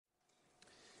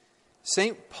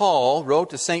St. Paul wrote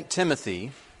to St.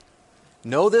 Timothy,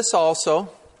 "Know this also,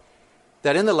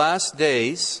 that in the last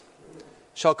days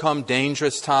shall come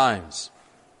dangerous times.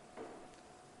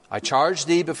 I charge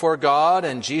thee before God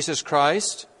and Jesus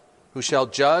Christ, who shall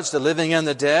judge the living and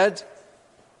the dead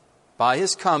by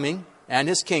his coming and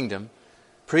his kingdom.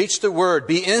 Preach the word,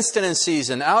 be instant in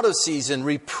season, out of season,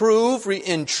 reprove,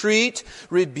 entreat,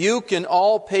 rebuke in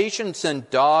all patience and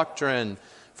doctrine.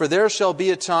 For there shall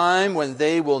be a time when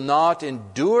they will not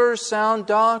endure sound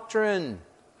doctrine,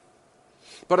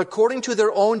 but according to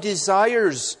their own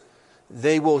desires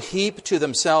they will heap to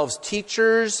themselves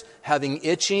teachers having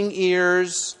itching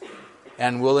ears,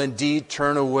 and will indeed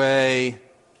turn away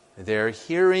their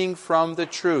hearing from the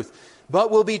truth,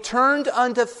 but will be turned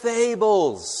unto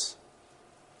fables.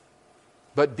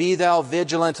 But be thou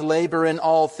vigilant, labor in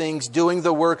all things, doing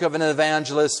the work of an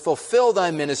evangelist, fulfill thy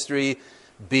ministry,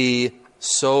 be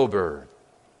sober."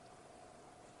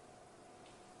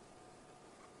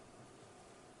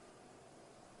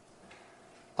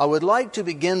 I would like to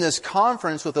begin this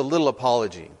conference with a little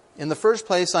apology. In the first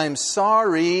place, I am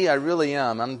sorry, I really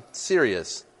am. I'm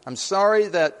serious. I'm sorry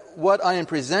that what I am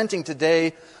presenting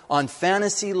today on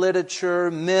fantasy literature,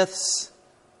 myths,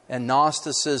 and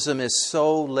Gnosticism is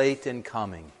so late in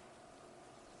coming.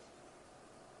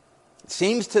 It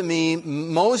seems to me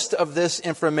most of this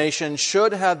information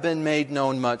should have been made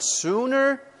known much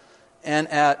sooner and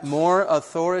at more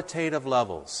authoritative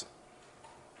levels.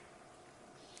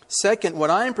 Second, what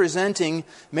I am presenting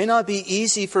may not be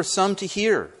easy for some to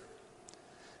hear.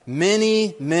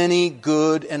 Many, many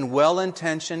good and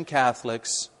well-intentioned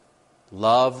Catholics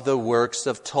love the works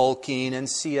of Tolkien and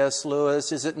C.S.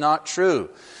 Lewis. Is it not true?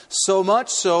 So much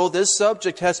so, this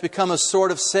subject has become a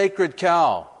sort of sacred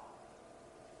cow.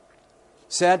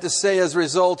 Sad to say, as a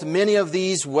result, many of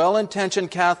these well-intentioned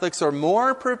Catholics are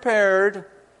more prepared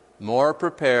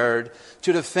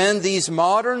to defend these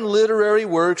modern literary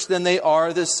works than they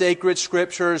are the sacred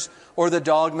scriptures or the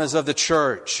dogmas of the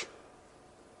Church.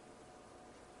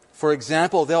 For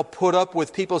example, they'll put up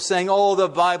with people saying, "Oh, the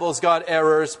Bible's got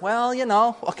errors." Well,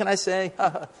 what can I say?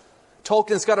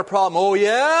 Tolkien's got a problem. Oh,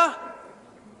 yeah?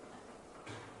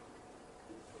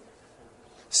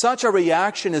 Such a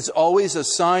reaction is always a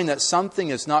sign that something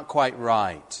is not quite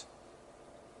right.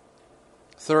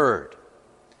 Third,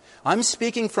 I'm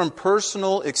speaking from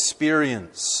personal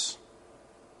experience,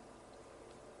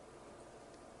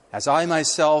 as I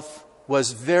myself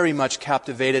was very much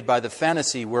captivated by the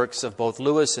fantasy works of both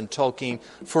Lewis and Tolkien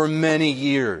for many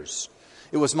years.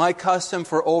 It was my custom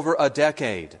for over a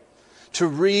decade to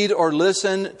read or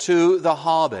listen to The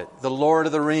Hobbit, The Lord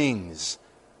of the Rings,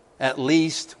 at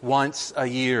least once a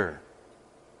year.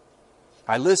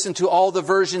 I listened to all the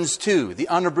versions too, the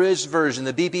unabridged version,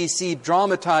 the BBC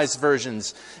dramatized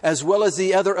versions, as well as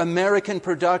the other American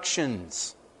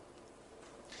productions.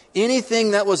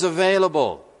 Anything that was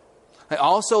available. I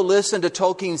also listened to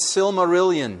Tolkien's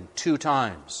Silmarillion 2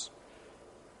 times.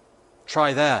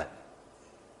 Try that.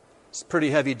 It's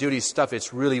pretty heavy-duty stuff.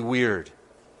 It's really weird.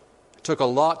 It took a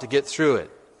lot to get through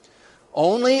it.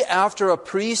 Only after a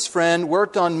priest friend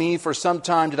worked on me for some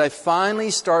time did I finally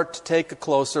start to take a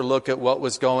closer look at what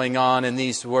was going on in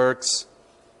these works.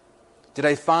 Did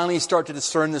I finally start to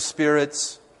discern the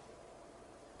spirits?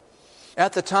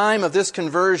 At the time of this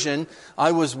conversion,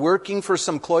 I was working for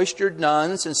some cloistered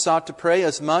nuns and sought to pray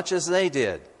as much as they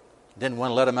did. Didn't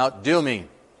want to let them outdo me.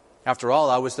 After all,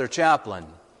 I was their chaplain.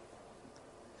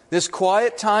 This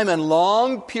quiet time and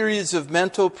long periods of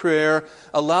mental prayer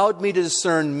allowed me to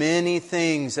discern many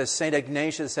things, as St.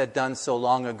 Ignatius had done so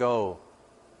long ago.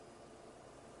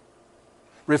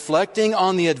 Reflecting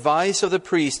on the advice of the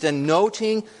priest and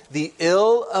noting the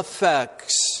ill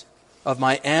effects of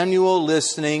my annual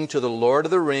listening to the Lord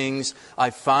of the Rings, I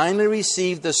finally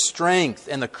received the strength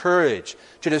and the courage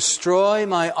to destroy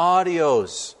my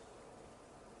audios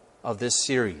of this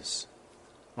series,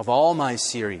 of all my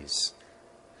series.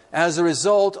 As a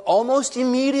result, almost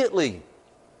immediately,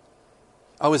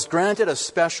 I was granted a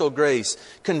special grace,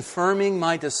 confirming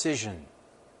my decision.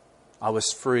 I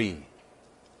was free.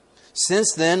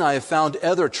 Since then, I have found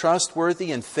other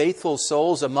trustworthy and faithful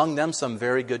souls, among them some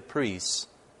very good priests,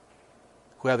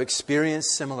 who have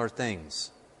experienced similar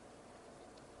things.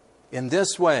 In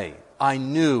this way, I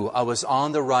knew I was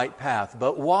on the right path.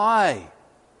 But why?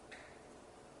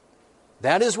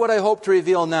 That is what I hope to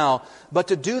reveal now. But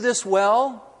to do this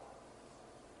well,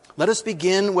 let us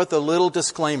begin with a little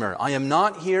disclaimer. I am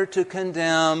not here to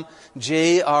condemn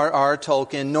J.R.R.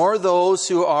 Tolkien, nor those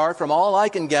who are, from all I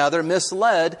can gather,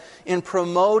 misled in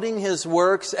promoting his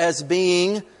works as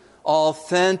being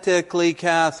authentically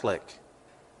Catholic.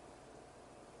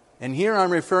 And here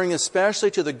I'm referring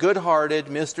especially to the good-hearted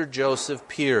Mr. Joseph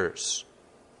Pierce.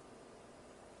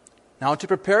 Now, to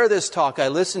prepare this talk, I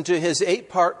listened to his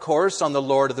 8-part course on the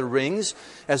Lord of the Rings,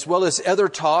 as well as other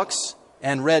talks,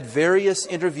 and read various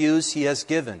interviews he has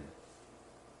given.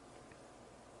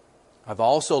 I've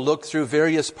also looked through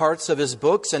various parts of his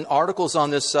books and articles on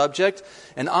this subject,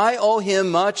 and I owe him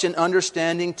much in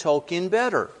understanding Tolkien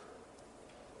better.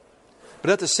 But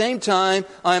at the same time,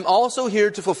 I am also here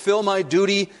to fulfill my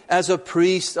duty as a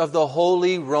priest of the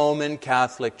Holy Roman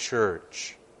Catholic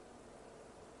Church,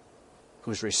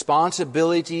 whose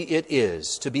responsibility it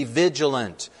is to be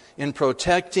vigilant in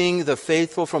protecting the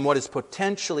faithful from what is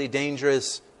potentially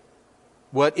dangerous,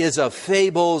 what is of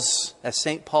fables, as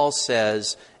St. Paul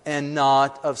says, and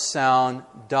not of sound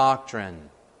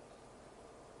doctrine.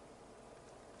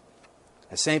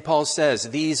 As St. Paul says,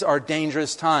 these are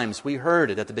dangerous times. We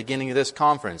heard it at the beginning of this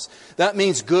conference. That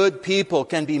means good people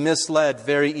can be misled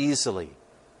very easily.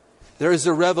 There is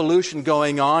a revolution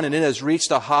going on, and it has reached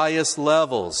the highest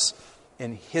levels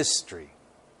in history.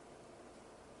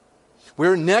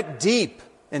 We're neck deep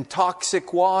in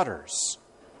toxic waters.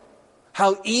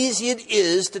 How easy it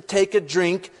is to take a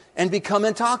drink and become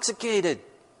intoxicated,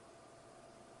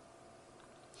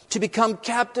 to become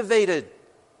captivated.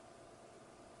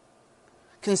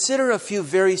 Consider a few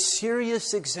very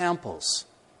serious examples.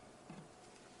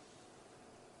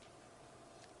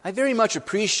 I very much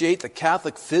appreciate the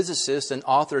Catholic physicist and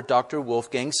author Dr.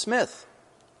 Wolfgang Smith.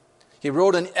 He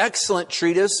wrote an excellent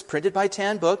treatise printed by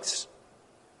Tan Books,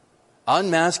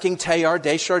 Unmasking Teilhard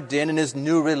de Chardin and His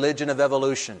New Religion of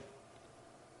Evolution.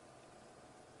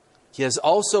 He has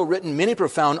also written many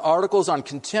profound articles on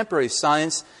contemporary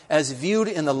science as viewed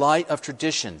in the light of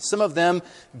tradition, some of them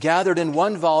gathered in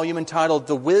one volume entitled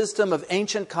The Wisdom of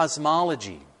Ancient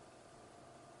Cosmology.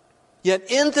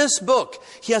 Yet in this book,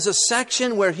 he has a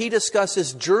section where he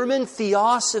discusses German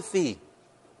theosophy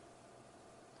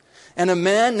and a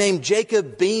man named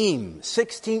Jacob Boehme,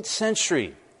 16th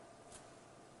century,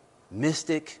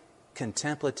 mystic,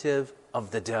 contemplative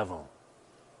of the devil.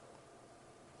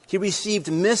 He received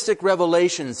mystic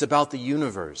revelations about the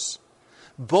universe.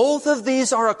 Both of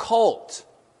these are occult.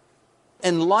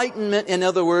 Enlightenment, in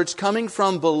other words, coming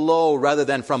from below rather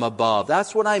than from above.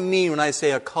 That's what I mean when I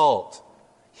say occult.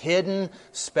 Hidden,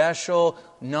 special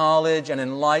knowledge and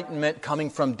enlightenment coming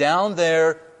from down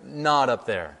there, not up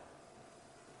there.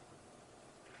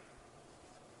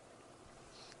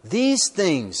 These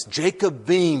things, Jacob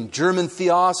Boehme, German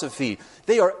theosophy,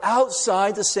 they are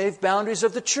outside the safe boundaries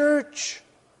of the church.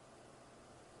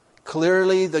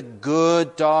 Clearly, the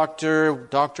good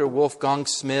Dr. Wolfgang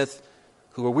Smith,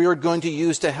 who we are going to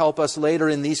use to help us later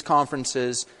in these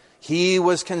conferences, he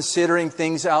was considering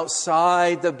things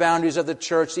outside the boundaries of the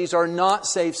church. These are not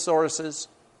safe sources.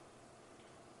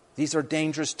 These are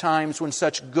dangerous times when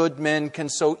such good men can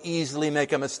so easily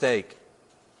make a mistake.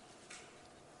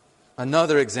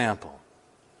 Another example.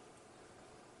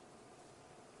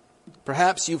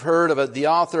 Perhaps you've heard of the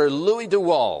author Louis de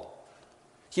Wohl.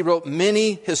 He wrote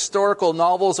many historical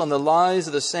novels on the lives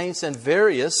of the saints and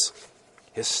various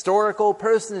historical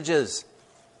personages.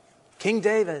 King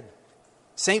David,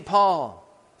 St. Paul,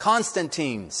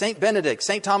 Constantine, St. Benedict,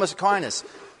 St. Thomas Aquinas,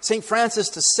 St. Francis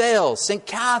de Sales, St.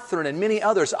 Catherine, and many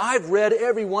others. I've read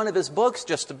every one of his books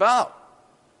just about.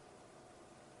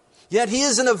 Yet he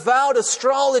is an avowed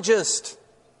astrologist,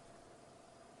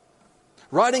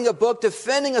 writing a book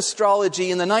defending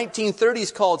astrology in the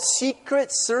 1930s called Secret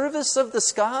Service of the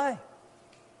Sky.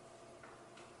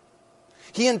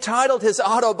 He entitled his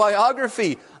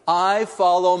autobiography, I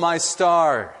Follow My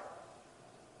Star.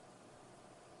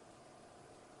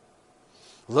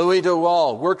 Louis de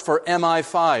Wohl worked for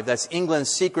MI5, that's England's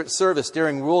Secret Service,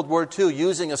 during World War II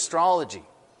using astrology.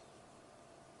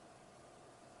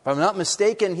 If I'm not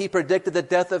mistaken, he predicted the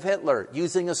death of Hitler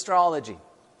using astrology.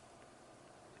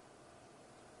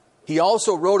 He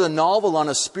also wrote a novel on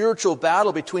a spiritual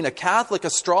battle between a Catholic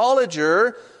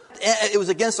astrologer. It was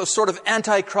against a sort of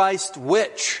antichrist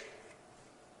witch.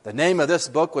 The name of this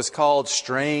book was called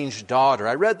Strange Daughter.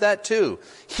 I read that too.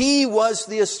 He was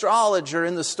the astrologer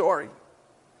in the story.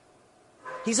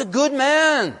 He's a good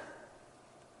man,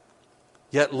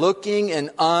 yet looking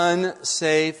in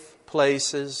unsafe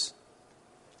places.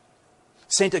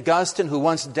 St. Augustine, who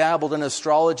once dabbled in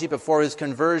astrology before his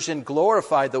conversion,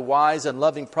 glorified the wise and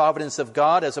loving providence of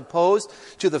God as opposed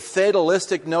to the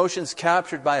fatalistic notions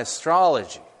captured by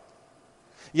astrology.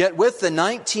 Yet with the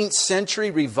 19th century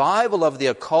revival of the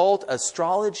occult,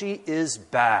 astrology is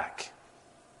back.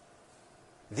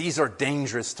 These are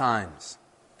dangerous times.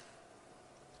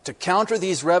 To counter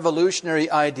these revolutionary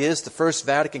ideas, the First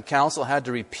Vatican Council had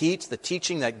to repeat the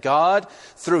teaching that God,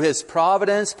 through His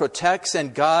providence, protects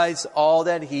and guides all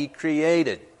that He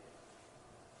created.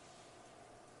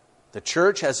 The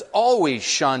Church has always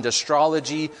shunned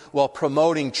astrology while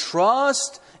promoting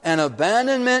trust and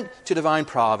abandonment to divine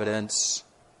providence.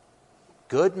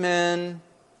 Good men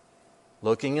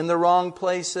looking in the wrong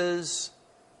places,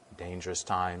 dangerous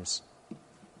times.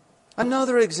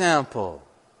 Another example.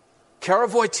 Karol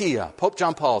Wojtyła, Pope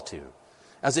John Paul II,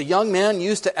 as a young man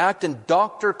used to act in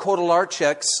Dr.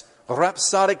 Kotalarczyk's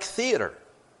rhapsodic theater,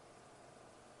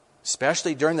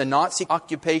 especially during the Nazi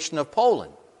occupation of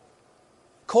Poland.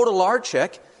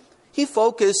 Kotalarczyk, he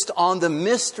focused on the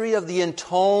mystery of the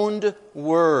intoned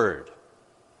word.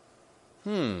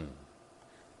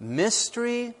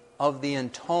 Mystery of the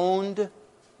intoned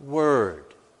word.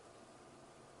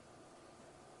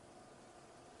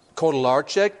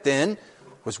 Kotalarczyk then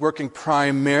was working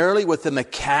primarily with the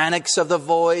mechanics of the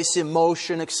voice,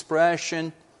 emotion,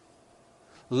 expression.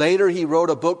 Later, he wrote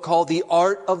a book called The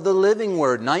Art of the Living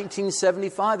Word.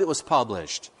 1975 it was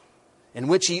published, in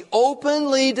which he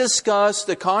openly discussed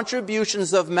the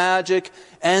contributions of magic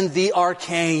and the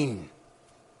arcane.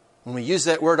 When we use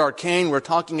that word arcane, we're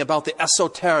talking about the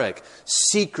esoteric,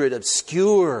 secret,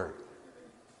 obscure,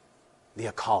 the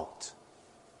occult.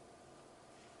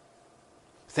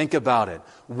 Think about it.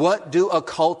 What do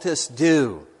occultists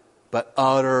do but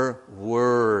utter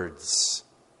words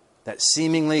that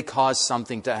seemingly cause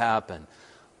something to happen?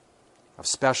 Of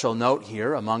special note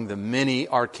here, among the many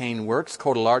arcane works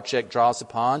Kotalarczyk draws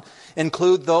upon,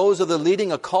 include those of the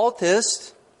leading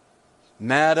occultist,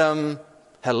 Madame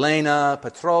Helena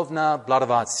Petrovna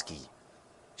Blavatsky.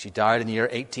 She died in the year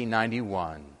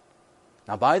 1891.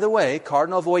 Now, by the way,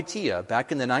 Cardinal Wojtyła,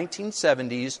 back in the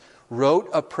 1970s, wrote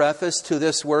a preface to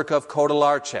this work of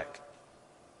Kotalarczyk.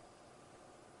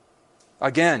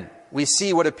 Again, we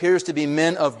see what appears to be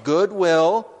men of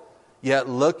goodwill, yet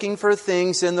looking for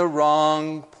things in the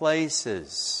wrong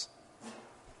places.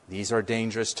 These are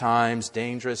dangerous times,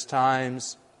 dangerous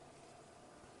times.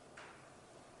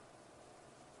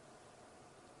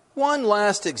 One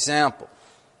last example.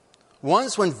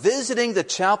 Once when visiting the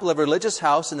chapel of a religious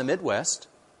house in the Midwest,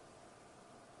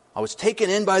 I was taken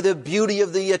in by the beauty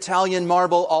of the Italian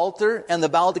marble altar and the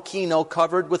baldacchino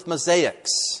covered with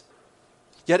mosaics.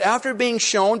 Yet after being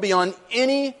shown beyond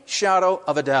any shadow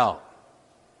of a doubt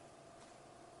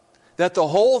that the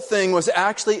whole thing was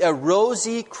actually a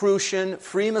Rosicrucian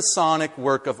Freemasonic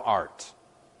work of art,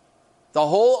 the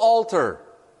whole altar,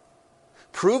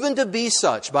 proven to be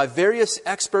such by various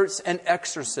experts and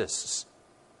exorcists,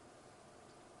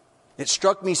 it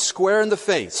struck me square in the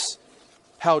face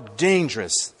how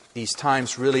dangerous these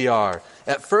times really are.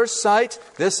 At first sight,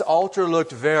 this altar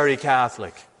looked very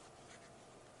Catholic.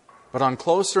 But on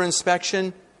closer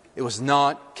inspection, it was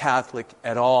not Catholic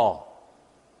at all.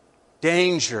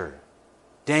 Danger,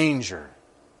 danger,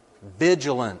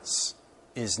 vigilance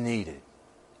is needed.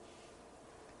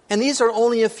 And these are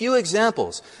only a few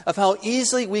examples of how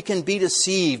easily we can be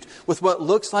deceived with what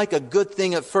looks like a good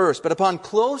thing at first, but upon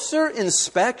closer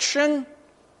inspection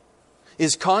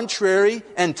is contrary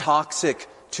and toxic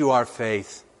to our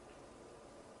faith.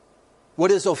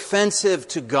 What is offensive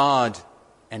to God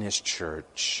and His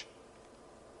church.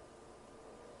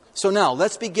 So now,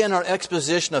 let's begin our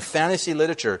exposition of fantasy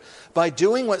literature by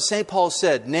doing what St. Paul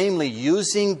said, namely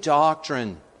using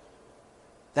doctrine.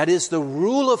 That is the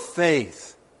rule of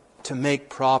faith to make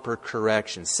proper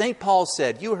corrections. St. Paul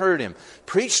said, you heard him,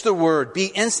 preach the word, be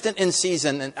instant in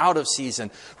season and out of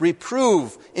season,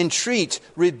 reprove, entreat,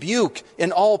 rebuke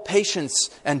in all patience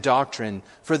and doctrine,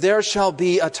 for there shall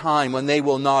be a time when they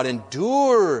will not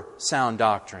endure sound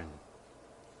doctrine.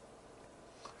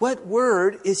 What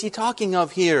word is he talking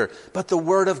of here but the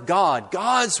Word of God,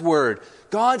 God's Word,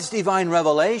 God's divine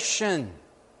revelation?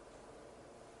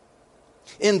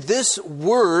 In this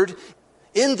Word,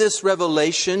 in this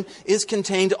revelation is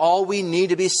contained all we need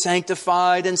to be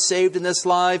sanctified and saved in this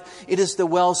life. It is the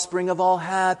wellspring of all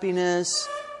happiness,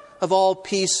 of all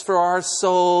peace for our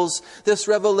souls. This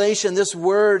revelation, this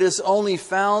word is only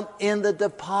found in the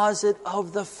deposit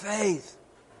of the faith,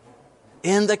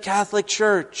 in the Catholic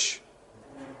Church.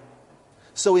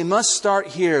 So we must start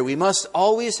here. We must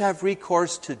always have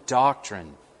recourse to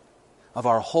doctrine of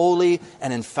our holy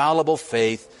and infallible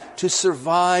faith to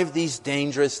survive these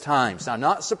dangerous times. Now,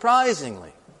 not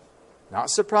surprisingly,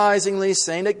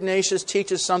 St. Ignatius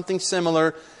teaches something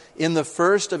similar in the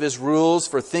first of his rules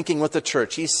for thinking with the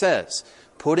church. He says,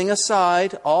 putting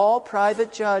aside all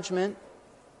private judgment,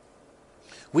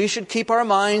 we should keep our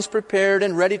minds prepared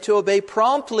and ready to obey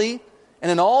promptly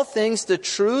and in all things the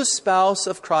true spouse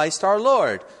of Christ our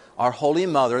Lord, our Holy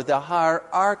Mother, the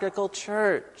hierarchical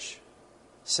church,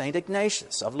 St.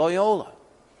 Ignatius of Loyola.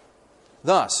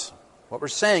 Thus, what we're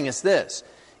saying is this: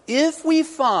 if we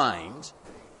find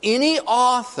any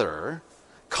author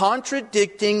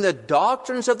contradicting the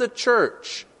doctrines of the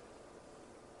church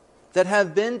that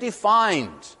have been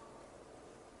defined,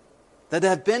 that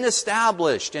have been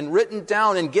established and written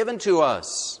down and given to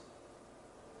us,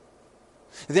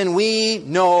 then we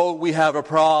know we have a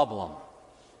problem.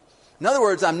 In other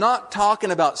words, I'm not talking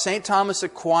about St. Thomas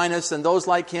Aquinas and those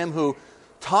like him who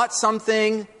taught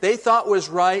something they thought was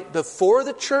right before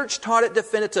the church taught it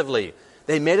definitively.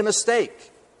 They made a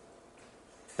mistake.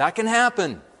 That can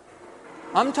happen.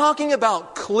 I'm talking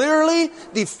about clearly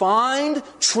defined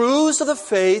truths of the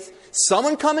faith,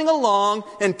 someone coming along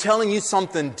and telling you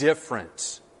something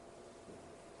different.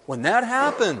 When that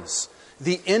happens,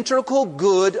 the integral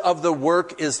good of the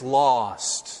work is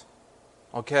lost.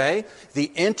 Okay?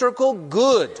 The integral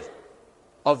good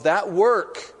of that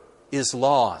work is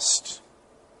lost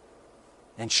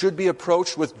and should be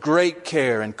approached with great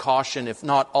care and caution, if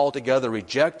not altogether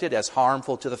rejected as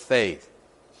harmful to the faith.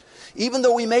 Even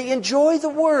though we may enjoy the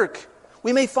work,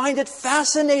 we may find it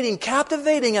fascinating,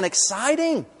 captivating, and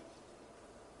exciting,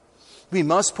 we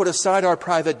must put aside our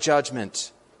private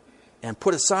judgment and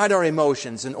put aside our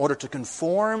emotions in order to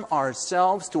conform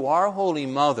ourselves to our Holy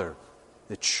Mother,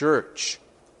 the Church,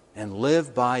 and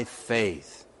live by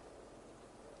faith.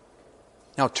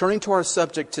 Now, turning to our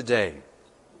subject today,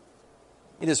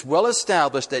 it is well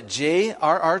established that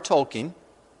J.R.R. Tolkien,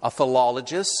 a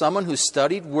philologist, someone who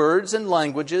studied words and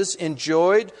languages,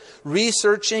 enjoyed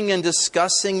researching and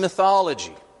discussing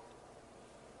mythology,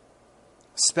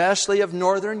 especially of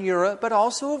Northern Europe, but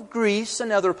also of Greece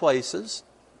and other places.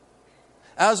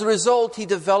 As a result, he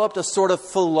developed a sort of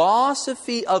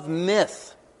philosophy of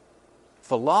myth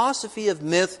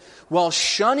while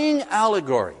shunning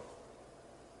allegory.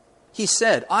 He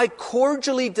said, "I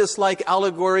cordially dislike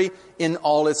allegory in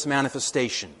all its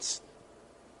manifestations."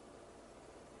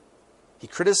 He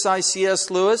criticized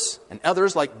C.S. Lewis and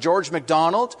others like George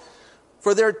MacDonald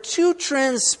for their too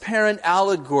transparent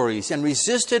allegories and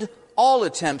resisted all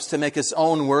attempts to make his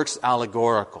own works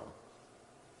allegorical.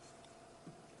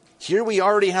 Here we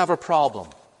already have a problem.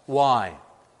 Why?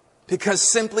 Because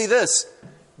simply this: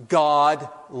 God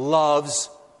loves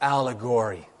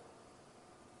allegory.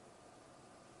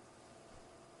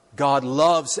 God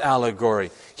loves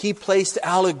allegory. He placed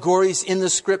allegories in the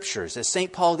Scriptures, as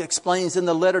St. Paul explains in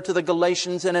the letter to the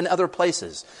Galatians and in other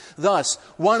places. Thus,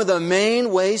 one of the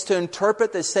main ways to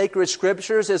interpret the sacred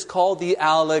Scriptures is called the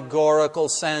allegorical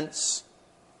sense.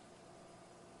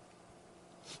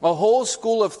 A whole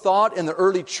school of thought in the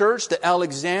early church, the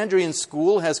Alexandrian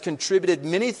school, has contributed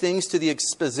many things to the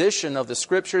exposition of the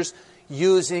Scriptures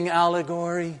using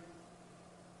allegory.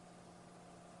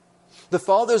 The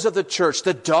fathers of the church,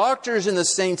 the doctors and the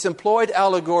saints, employed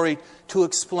allegory to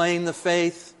explain the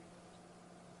faith.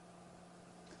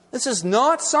 This is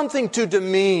not something to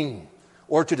demean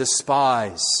or to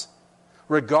despise,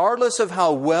 regardless of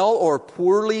how well or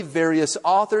poorly various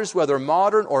authors, whether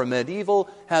modern or medieval,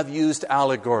 have used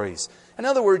allegories. In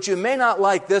other words, you may not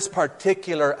like this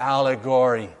particular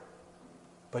allegory,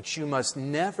 but you must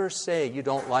never say you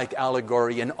don't like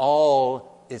allegory in all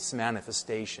its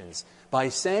manifestations. By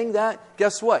saying that,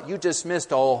 guess what? You just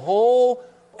missed a whole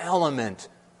element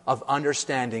of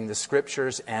understanding the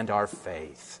Scriptures and our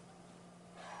faith.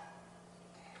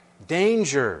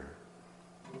 Danger.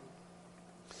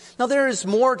 Now, there is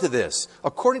more to this.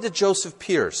 According to Joseph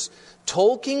Pearce,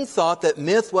 Tolkien thought that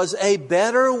myth was a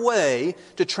better way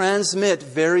to transmit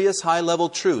various high-level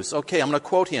truths. Okay, I'm going to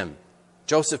quote him.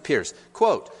 Joseph Pearce,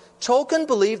 quote, "Tolkien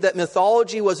believed that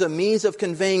mythology was a means of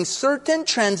conveying certain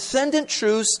transcendent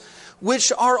truths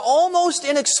which are almost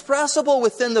inexpressible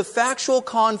within the factual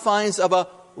confines of a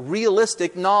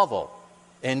realistic novel."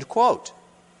 End quote.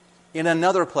 In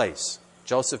another place,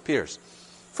 Joseph Pearce,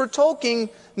 for Tolkien,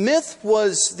 myth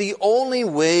was the only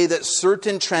way that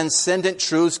certain transcendent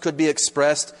truths could be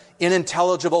expressed in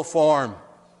intelligible form.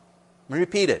 Let me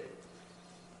repeat it.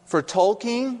 For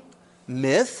Tolkien,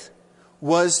 myth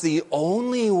was the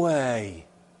only way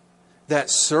that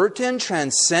certain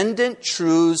transcendent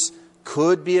truths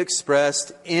could be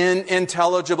expressed in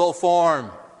intelligible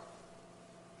form.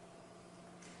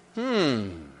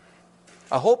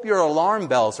 I hope your alarm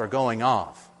bells are going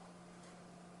off.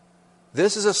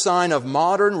 This is a sign of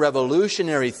modern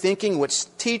revolutionary thinking which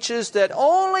teaches that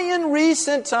only in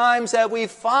recent times have we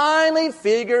finally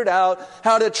figured out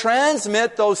how to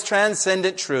transmit those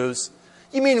transcendent truths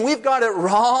You mean we've got it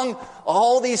wrong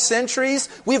all these centuries?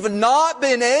 We've not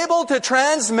been able to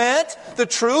transmit the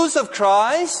truths of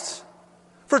Christ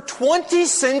for 20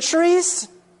 centuries?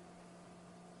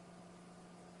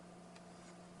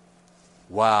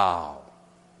 Wow.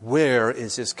 Where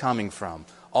is this coming from?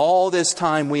 All this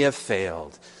time we have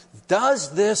failed.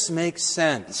 Does this make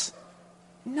sense?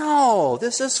 No,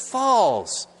 this is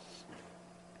false.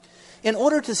 In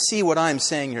order to see what I'm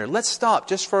saying here, let's stop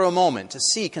just for a moment to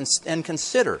see and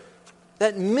consider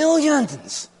that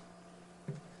millions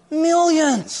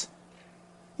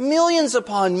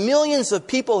upon millions of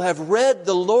people have read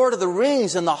The Lord of the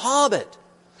Rings and The Hobbit.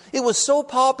 It was so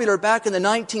popular back in the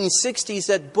 1960s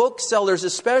that booksellers,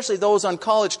 especially those on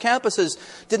college campuses,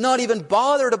 did not even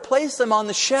bother to place them on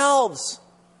the shelves.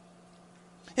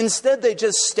 Instead, they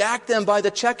just stacked them by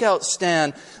the checkout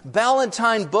stand.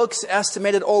 Ballantine Books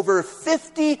estimated over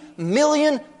 50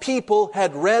 million people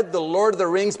had read The Lord of the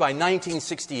Rings by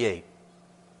 1968.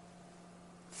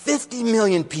 50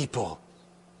 million people.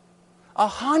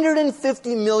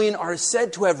 150 million are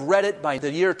said to have read it by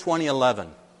the year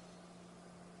 2011.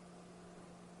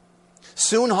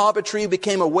 Soon Hobbitry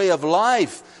became a way of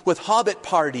life with Hobbit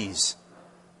parties,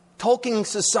 Tolkien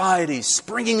societies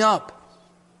springing up.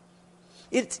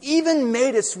 It's even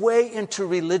made its way into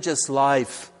religious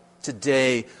life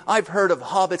today. I've heard of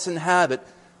hobbits and habit.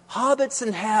 Hobbits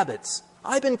and habits.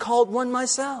 I've been called one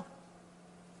myself.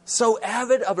 So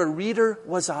avid of a reader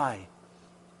was I.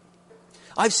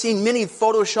 I've seen many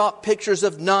Photoshop pictures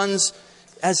of nuns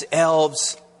as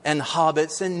elves and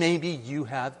hobbits, and maybe you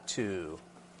have too.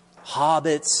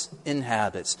 Hobbits and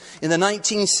habits. In the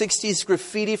 1960s,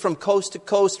 graffiti from coast to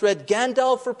coast read,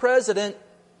 "Gandalf for president.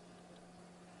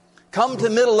 Come to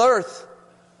Middle-earth."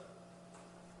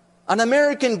 An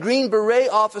American Green Beret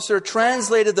officer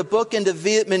translated the book into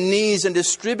Vietnamese and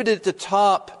distributed it to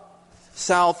top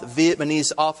South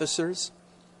Vietnamese officers.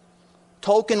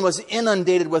 Tolkien was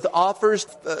inundated with offers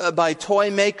by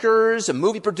toy makers and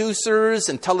movie producers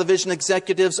and television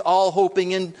executives, all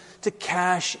hoping to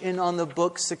cash in on the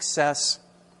book's success.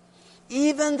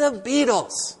 Even the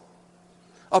Beatles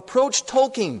approached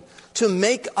Tolkien to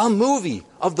make a movie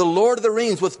of The Lord of the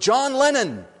Rings with John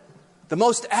Lennon, the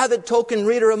most avid Tolkien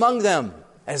reader among them,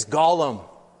 as Gollum,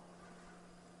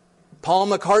 Paul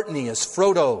McCartney as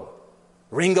Frodo,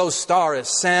 Ringo Starr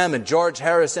as Sam, and George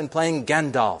Harrison playing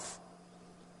Gandalf.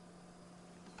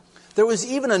 There was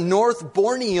even a North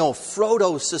Borneo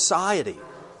Frodo society.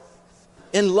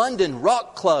 In London,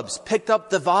 rock clubs picked up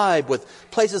the vibe with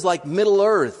places like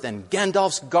Middle-earth and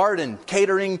Gandalf's Garden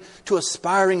catering to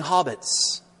aspiring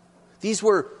hobbits. These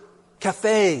were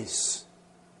cafes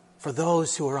for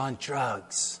those who were on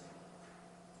drugs.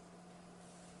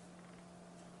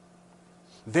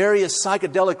 Various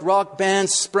psychedelic rock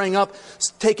bands sprang up,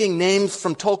 taking names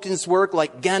from Tolkien's work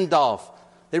like Gandalf.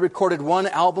 They recorded one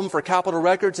album for Capitol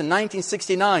Records in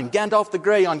 1969. Gandalf the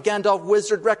Grey on Gandalf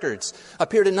Wizard Records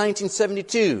appeared in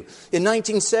 1972. In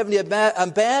 1970, a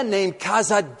band named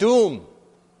Khazad-dûm.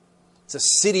 It's a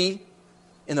city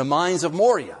in the mines of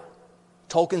Moria,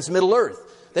 Tolkien's Middle-earth.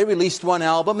 They released one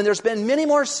album, and there's been many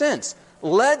more since.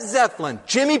 Led Zeppelin,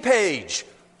 Jimmy Page,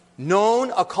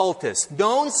 known occultists,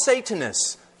 known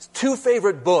Satanists. Two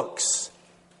favorite books,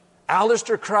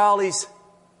 Aleister Crowley's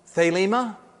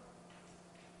Thelema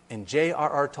and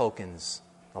J.R.R. Tolkien's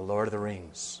The Lord of the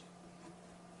Rings.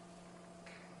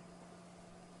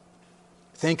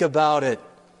 Think about it.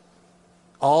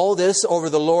 All this over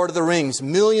The Lord of the Rings.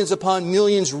 Millions upon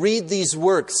millions read these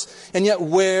works. And yet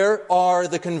where are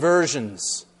the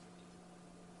conversions?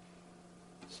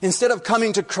 Instead of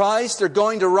coming to Christ, they're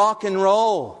going to rock and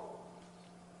roll.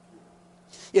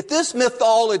 If this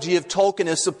mythology of Tolkien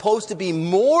is supposed to be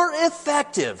more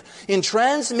effective in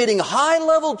transmitting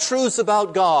high-level truths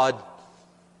about God,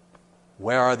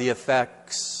 where are the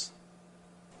effects?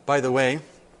 By the way,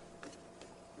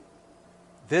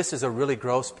 this is a really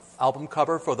gross album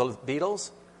cover for the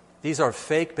Beatles. These are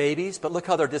fake babies, but look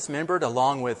how they're dismembered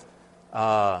along with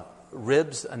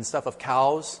ribs and stuff of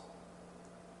cows.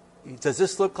 Does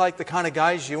this look like the kind of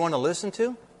guys you want to listen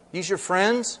to? These your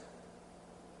friends?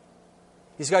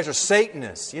 These guys are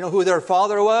Satanists. You know who their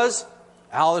father was?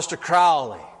 Aleister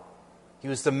Crowley. He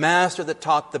was the master that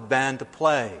taught the band to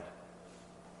play.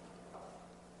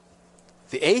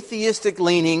 The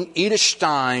atheistic-leaning Edith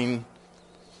Stein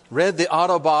read the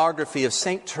autobiography of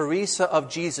St. Teresa of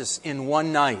Jesus in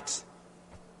one night.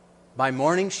 By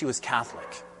morning, she was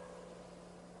Catholic.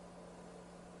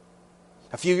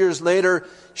 A few years later,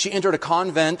 she entered a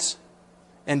convent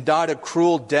and died a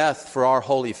cruel death for our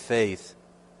holy faith.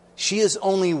 She is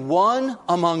only one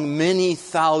among many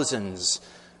thousands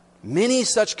Many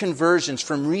such conversions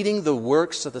from reading the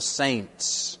works of the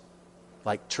saints,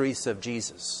 like Teresa of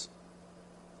Jesus.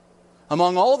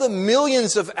 Among all the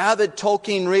millions of avid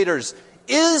Tolkien readers,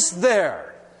 is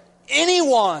there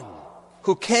anyone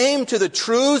who came to the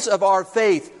truths of our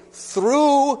faith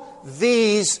through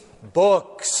these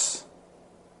books?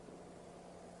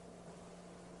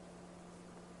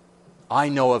 I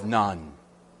know of none.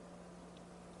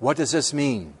 What does this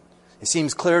mean? It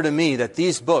seems clear to me that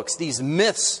these books, these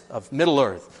myths of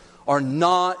Middle-earth, are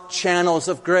not channels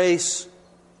of grace.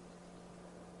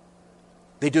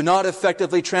 They do not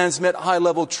effectively transmit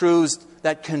high-level truths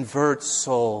that convert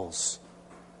souls.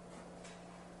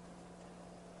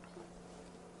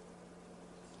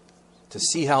 To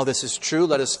see how this is true,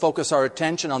 let us focus our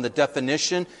attention on the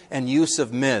definition and use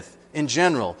of myth. In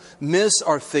general, myths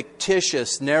are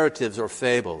fictitious narratives or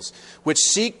fables, which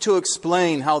seek to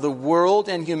explain how the world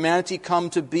and humanity come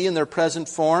to be in their present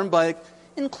form by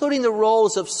including the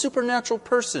roles of supernatural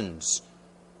persons,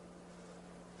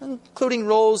 including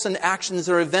roles and actions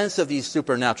or events of these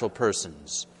supernatural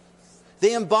persons.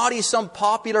 They embody some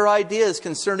popular ideas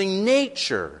concerning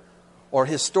nature or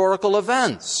historical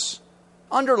events.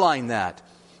 Underline that.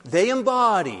 They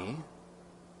embody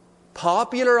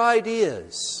popular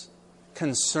ideas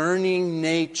concerning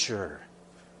nature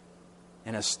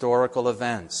and historical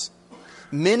events.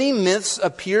 Many myths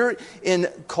appear in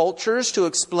cultures to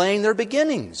explain their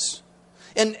beginnings,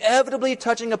 inevitably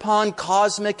touching upon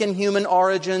cosmic and human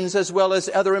origins, as well as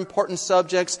other important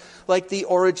subjects like the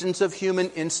origins of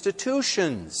human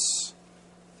institutions.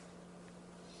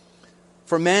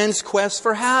 For man's quest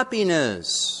for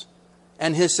happiness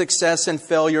and his success and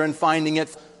failure in finding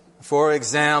it. For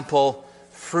example,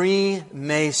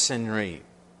 Freemasonry.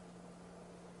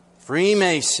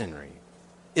 Freemasonry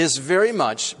is very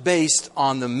much based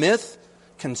on the myth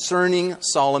concerning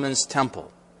Solomon's temple.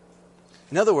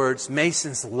 In other words,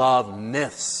 Masons love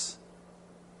myths.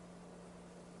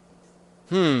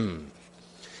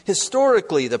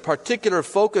 Historically, the particular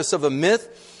focus of a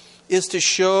myth is to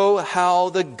show how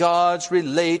the gods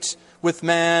relate with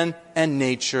man and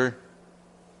nature.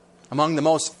 Among the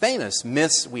most famous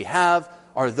myths we have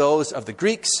are those of the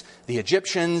Greeks, the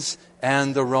Egyptians,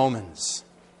 and the Romans.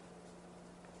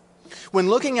 When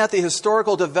looking at the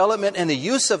historical development and the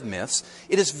use of myths,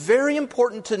 it is very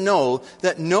important to know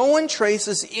that no one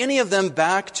traces any of them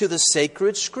back to the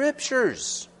sacred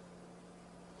scriptures,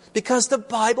 because the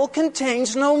Bible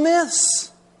contains no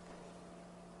myths.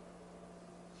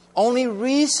 Only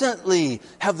recently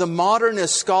have the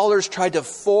modernist scholars tried to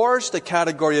force the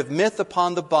category of myth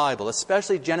upon the Bible,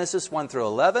 especially Genesis 1 through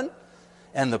 11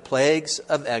 and the plagues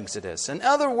of Exodus. In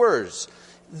other words,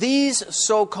 these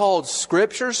so-called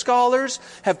scripture scholars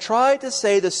have tried to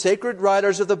say the sacred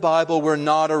writers of the Bible were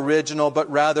not original,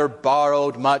 but rather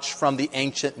borrowed much from the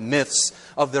ancient myths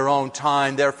of their own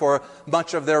time. Therefore,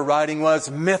 much of their writing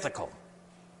was mythical.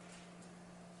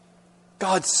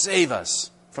 God save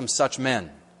us from such men.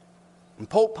 And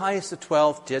Pope Pius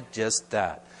XII did just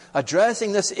that,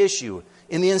 addressing this issue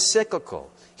in the encyclical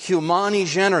Humani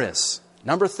Generis,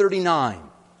 number 39.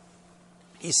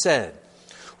 He said,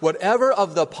 "Whatever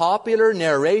of the popular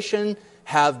narration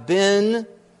have been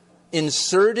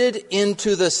inserted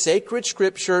into the sacred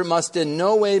scripture must in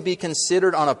no way be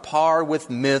considered on a par with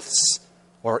myths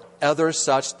or other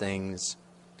such things,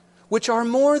 which are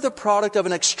more the product of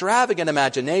an extravagant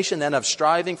imagination than of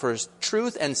striving for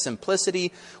truth and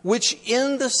simplicity, which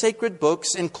in the sacred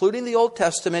books, including the Old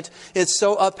Testament, is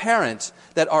so apparent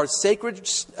that our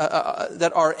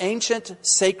ancient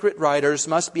sacred writers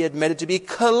must be admitted to be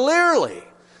clearly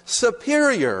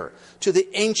superior to the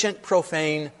ancient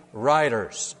profane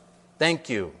writers." Thank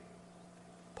you,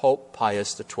 Pope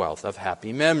Pius XII of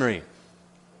happy memory.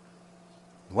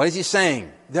 What is he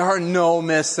saying? There are no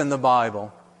myths in the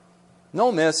Bible. No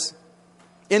myths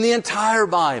in the entire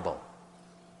Bible.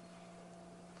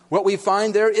 What we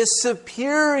find there is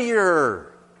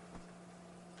superior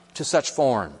to such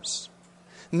forms.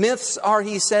 Myths are,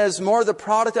 he says, more the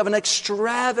product of an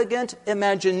extravagant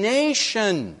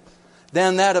imagination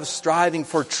than that of striving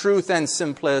for truth and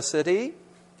simplicity.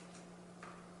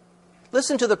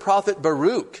 Listen to the prophet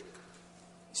Baruch.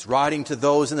 He's writing to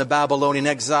those in the Babylonian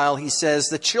exile. He says,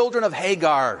 "The children of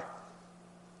Hagar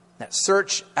that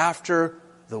search after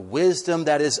the wisdom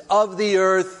that is of the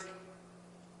earth,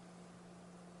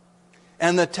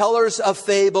 and the tellers of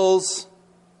fables,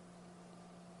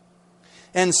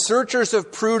 and searchers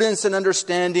of prudence and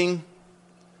understanding,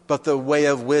 but the way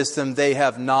of wisdom they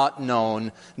have not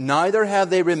known, neither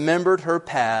have they remembered her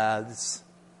paths."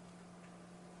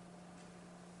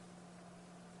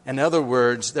 In other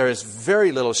words, there is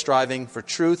very little striving for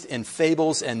truth in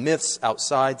fables and myths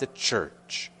outside the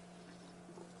church.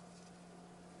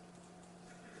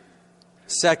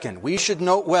 Second, we should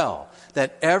note well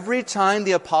that every time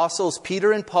the apostles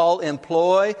Peter and Paul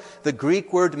employ the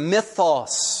Greek word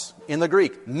mythos, in the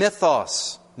Greek,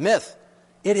 mythos, myth,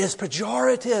 it is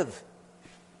pejorative.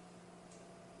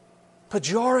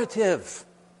 Pejorative.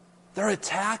 They're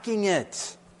attacking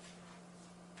it.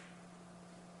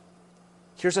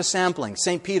 Here's a sampling.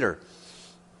 St. Peter.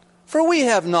 For we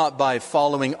have not by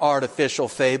following artificial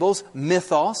fables,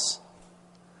 mythos,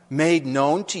 made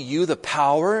known to you the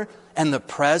power and the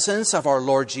presence of our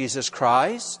Lord Jesus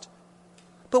Christ,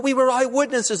 but we were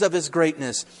eyewitnesses of His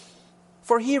greatness.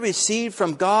 For He received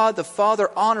from God the Father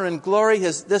honor and glory,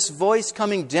 this voice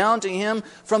coming down to Him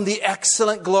from the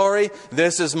excellent glory.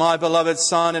 This is my beloved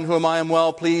Son, in whom I am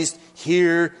well pleased.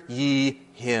 Hear ye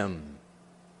Him.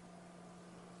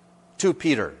 2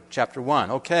 Peter chapter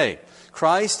 1. Okay,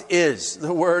 Christ is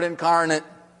the Word incarnate,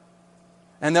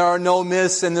 and there are no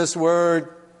myths in this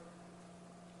Word.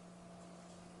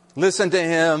 Listen to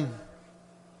Him.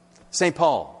 St.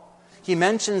 Paul, he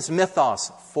mentions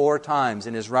mythos 4 times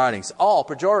in his writings, all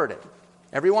pejorative,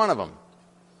 every one of them.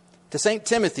 To St.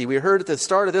 Timothy, we heard at the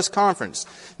start of this conference,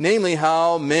 namely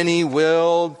how many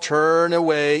will turn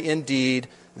away indeed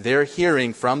their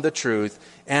hearing from the truth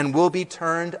and will be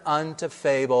turned unto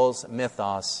fables,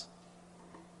 mythos.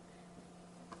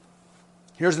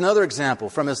 Here's another example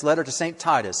from his letter to St.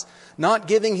 Titus. Not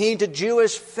giving heed to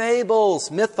Jewish fables,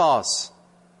 mythos.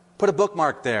 Put a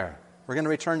bookmark there. We're going to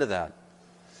return to that.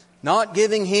 Not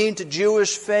giving heed to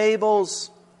Jewish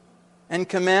fables and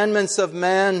commandments of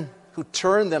men who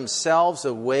turn themselves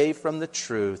away from the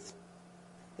truth.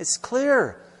 It's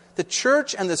clear. The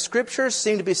church and the Scriptures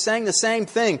seem to be saying the same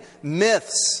thing.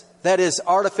 Myths, that is,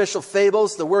 artificial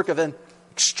fables, the work of an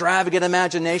extravagant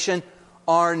imagination,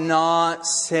 are not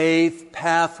safe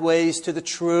pathways to the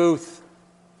truth.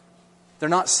 They're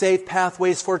not safe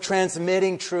pathways for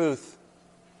transmitting truth.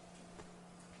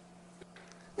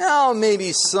 Now,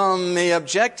 maybe some may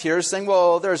object here, saying,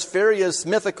 well, there's various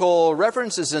mythical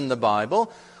references in the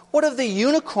Bible. What of the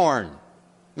unicorn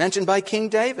mentioned by King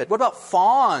David? What about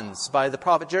fawns by the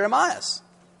prophet Jeremiah?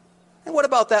 And what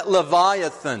about that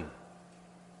Leviathan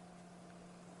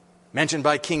mentioned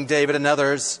by King David and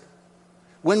others?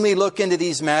 When we look into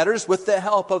these matters with the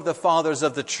help of the fathers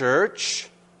of the church,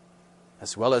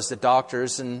 as well as the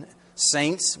doctors and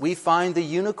saints, we find the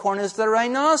unicorn is the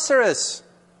rhinoceros.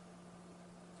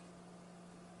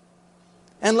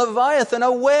 And Leviathan,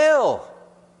 a whale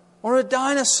or a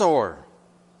dinosaur.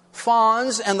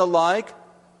 Fawns and the like,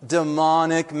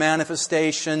 demonic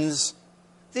manifestations.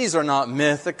 These are not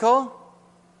mythical.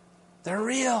 They're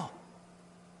real.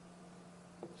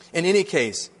 In any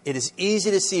case, it is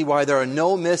easy to see why there are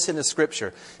no myths in the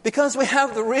Scripture. Because we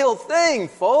have the real thing,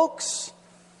 folks.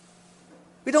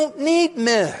 We don't need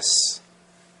myths.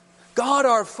 God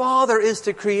our Father is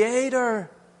the Creator.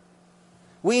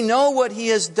 We know what He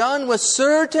has done with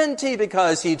certainty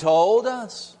because He told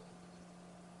us.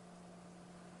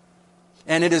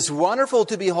 And it is wonderful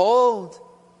to behold.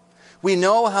 We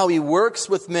know how He works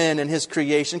with men in His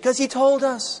creation because He told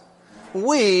us.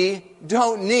 We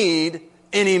don't need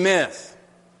any myth.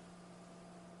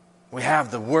 We have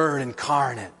the Word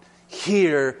incarnate.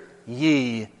 Hear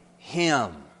ye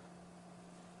Him.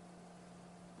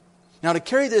 Now, to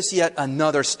carry this yet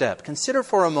another step, consider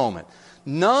for a moment.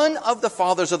 None of the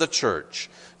fathers of the church,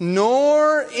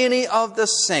 nor any of the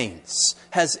saints,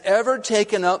 has ever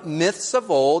taken up myths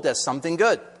of old as something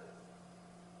good,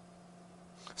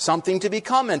 something to be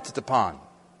commented upon,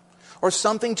 or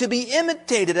something to be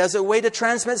imitated as a way to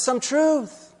transmit some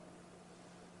truth.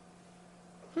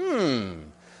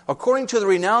 According to the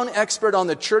renowned expert on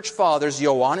the church fathers,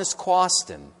 Johannes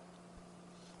Quasten,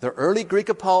 the early Greek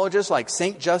apologists like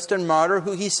St. Justin Martyr,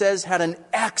 who he says had an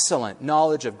excellent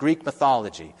knowledge of Greek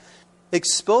mythology,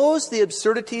 exposed the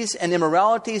absurdities and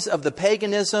immoralities of the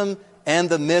paganism and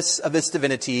the myths of its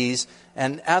divinities,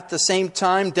 and at the same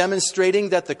time demonstrating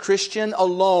that the Christian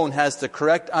alone has the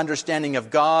correct understanding of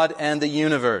God and the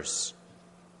universe.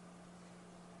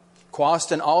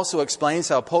 Quasten also explains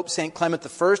how Pope St. Clement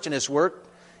I in his work,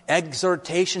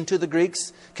 Exhortation to the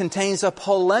Greeks, contains a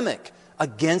polemic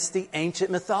against the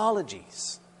ancient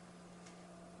mythologies.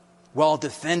 While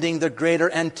defending the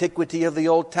greater antiquity of the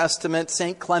Old Testament,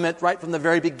 St. Clement, right from the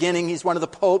very beginning, he's one of the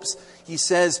popes, he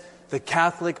says the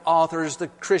Catholic authors, the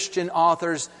Christian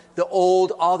authors, the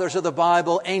old authors of the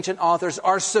Bible, ancient authors,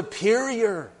 are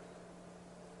superior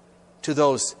to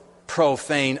those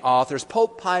profane authors.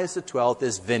 Pope Pius XII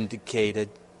is vindicated.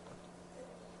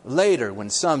 Later,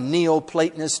 when some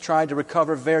Neoplatonists tried to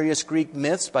recover various Greek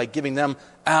myths by giving them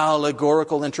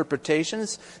allegorical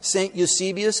interpretations, St.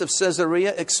 Eusebius of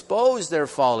Caesarea exposed their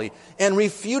folly and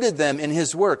refuted them in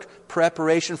his work,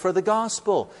 Preparation for the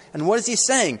Gospel. And what is he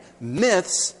saying?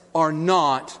 Myths are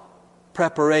not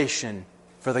preparation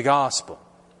for the gospel.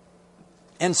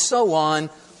 And so on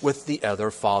with the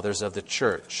other fathers of the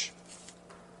church.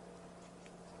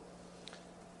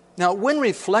 Now, when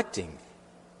reflecting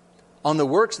on the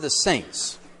works of the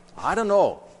saints, I don't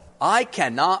know, I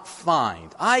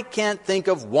can't think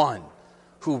of one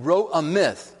who wrote a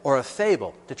myth or a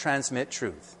fable to transmit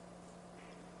truth.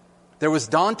 There was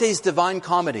Dante's Divine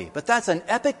Comedy, but that's an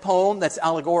epic poem that's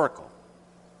allegorical.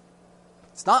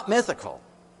 It's not mythical.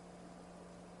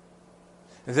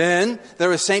 Then there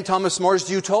was St. Thomas More's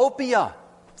Utopia,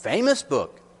 famous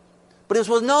book, but it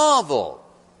was a novel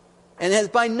and is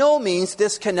by no means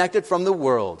disconnected from the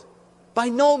world. By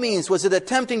no means was it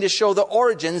attempting to show the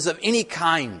origins of any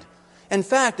kind. In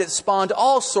fact, it spawned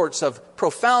all sorts of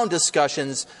profound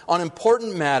discussions on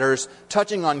important matters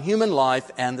touching on human life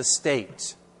and the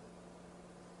state.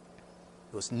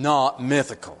 It was not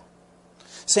mythical.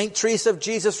 St. Teresa of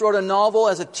Jesus wrote a novel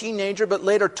as a teenager, but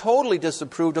later totally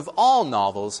disapproved of all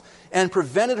novels and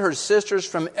prevented her sisters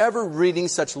from ever reading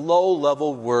such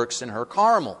low-level works in her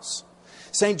Carmels.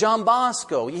 St. John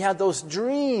Bosco, he had those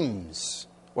dreams.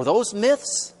 Were those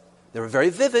myths? They were very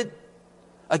vivid.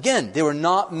 Again, they were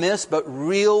not myths, but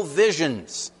real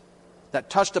visions that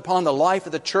touched upon the life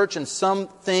of the church and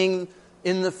something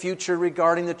in the future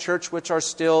regarding the church which are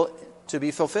still to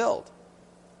be fulfilled.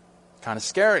 Kind of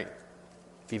scary,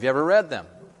 if you've ever read them.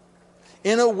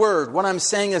 In a word, what I'm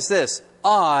saying is this: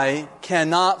 I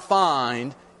cannot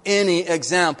find any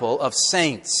example of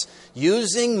saints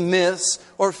using myths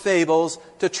or fables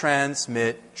to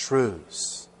transmit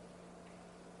truths.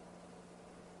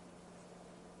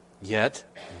 Yet,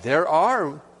 there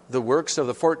are the works of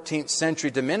the 14th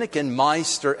century Dominican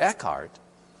Meister Eckhart.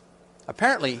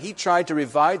 Apparently, he tried to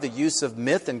revive the use of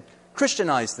myth and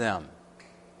Christianize them.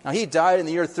 Now, he died in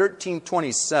the year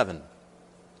 1327.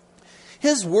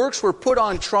 His works were put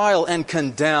on trial and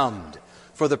condemned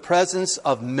for the presence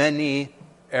of many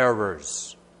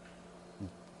errors.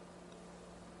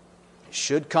 It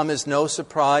should come as no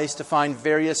surprise to find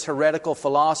various heretical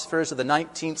philosophers of the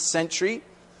 19th century,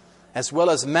 as well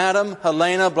as Madame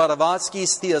Helena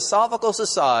Blavatsky's Theosophical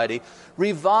Society,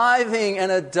 reviving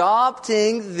and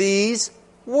adopting these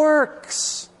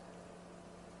works,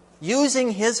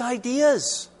 using his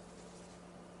ideas.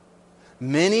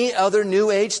 Many other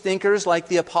New Age thinkers, like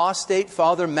the apostate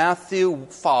Father Matthew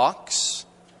Fox,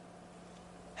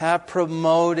 have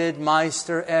promoted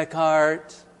Meister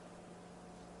Eckhart.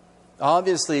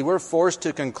 Obviously, we're forced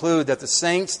to conclude that the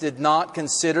saints did not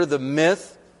consider the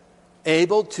myth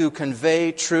able to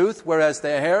convey truth, whereas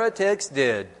the heretics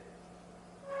did.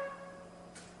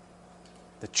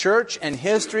 The church and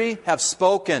history have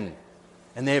spoken,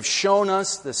 and they have shown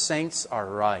us the saints are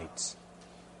right.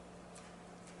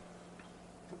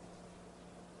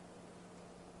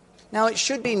 Now, it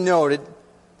should be noted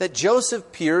that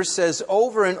Joseph Pierce says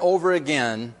over and over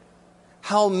again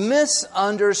how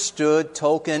misunderstood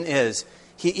Tolkien is.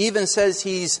 He even says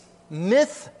he's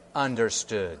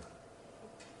myth-understood.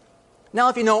 Now,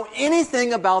 if you know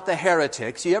anything about the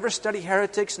heretics, you ever study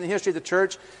heretics in the history of the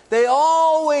church, they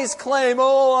always claim,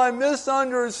 oh, I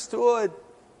misunderstood.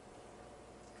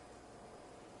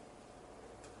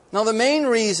 Now, the main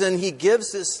reason he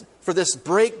gives for this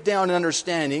breakdown in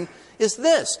understanding is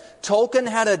this: Tolkien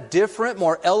had a different,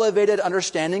 more elevated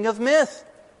understanding of myth.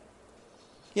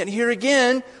 Yet here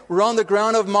again, we're on the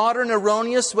ground of modern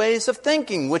erroneous ways of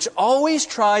thinking, which always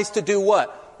tries to do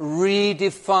what?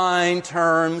 Redefine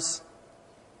terms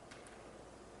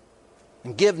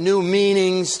and give new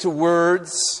meanings to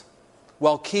words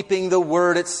while keeping the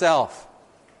word itself.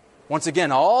 Once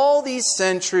again, all these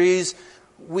centuries,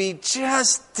 we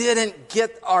just didn't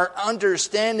get our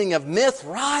understanding of myth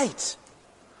right.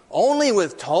 Only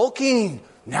with Tolkien,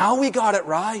 now we got it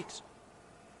right.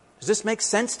 Does this make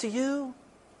sense to you?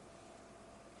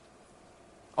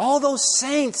 All those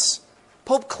saints,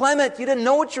 Pope Clement, you didn't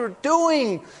know what you were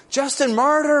doing. Justin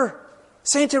Martyr,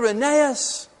 Saint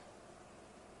Irenaeus.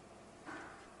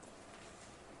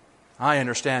 I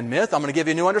understand myth. I'm going to give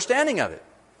you a new understanding of it.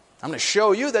 I'm going to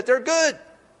show you that they're good.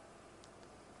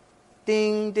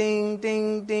 Ding, ding,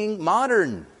 ding, ding.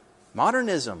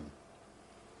 Modernism.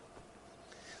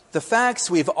 The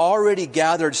facts we've already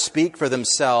gathered speak for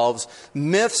themselves.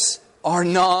 Myths are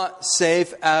not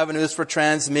safe avenues for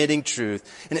transmitting truth.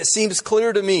 And it seems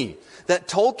clear to me that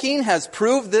Tolkien has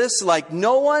proved this like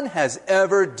no one has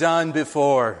ever done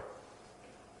before.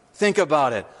 Think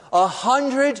about it.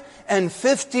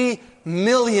 150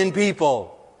 million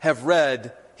people have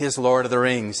read his Lord of the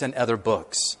Rings and other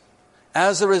books.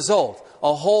 As a result,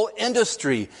 a whole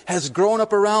industry has grown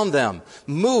up around them.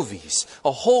 Movies,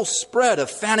 a whole spread of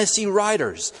fantasy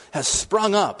writers has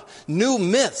sprung up. New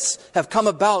myths have come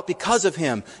about because of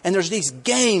him. And there's these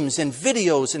games and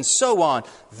videos and so on.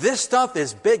 This stuff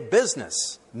is big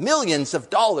business. Millions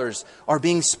of dollars are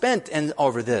being spent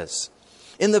over this.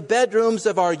 In the bedrooms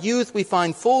of our youth, we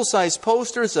find full-size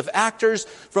posters of actors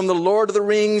from the Lord of the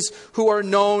Rings who are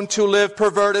known to live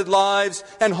perverted lives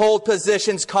and hold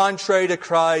positions contrary to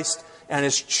Christ and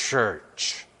His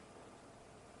church.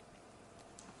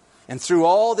 And through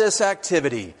all this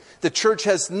activity, the church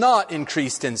has not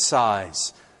increased in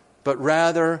size, but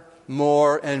rather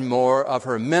more and more of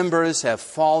her members have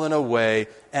fallen away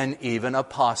and even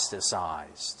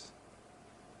apostatized.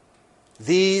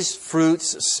 These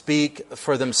fruits speak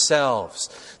for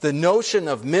themselves. The notion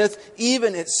of myth,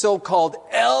 even its so-called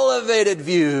elevated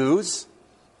views,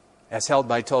 as held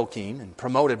by Tolkien and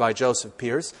promoted by Joseph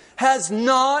Pearce, has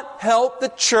not helped the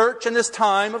church in this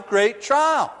time of great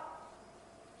trial.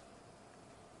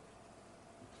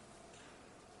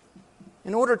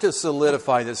 In order to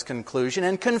solidify this conclusion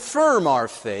and confirm our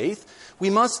faith, we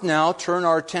must now turn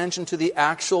our attention to the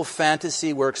actual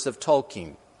fantasy works of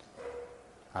Tolkien.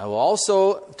 I will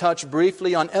also touch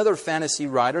briefly on other fantasy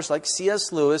writers like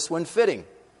C.S. Lewis when fitting.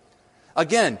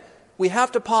 Again, we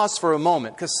have to pause for a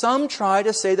moment because some try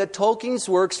to say that Tolkien's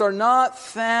works are not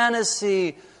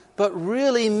fantasy, but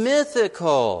really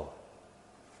mythical.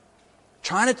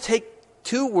 Trying to take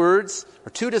two words or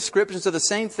two descriptions of the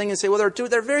same thing and say, well,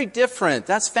 they're very different.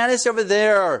 That's fantasy over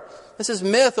there. This is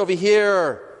myth over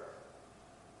here.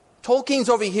 Tolkien's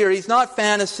over here. He's not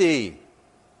fantasy.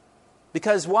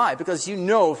 Because why? Because you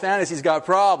know fantasy's got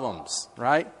problems,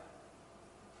 right?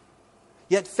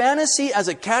 Yet fantasy as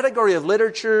a category of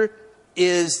literature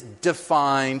is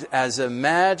defined as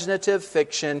imaginative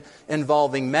fiction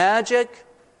involving magic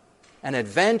and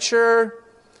adventure,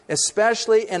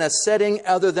 especially in a setting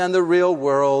other than the real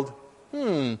world.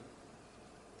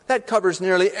 That covers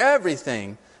nearly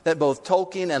everything that both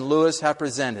Tolkien and Lewis have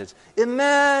presented.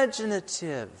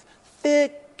 Imaginative,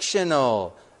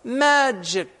 fictional,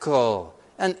 magical,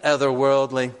 and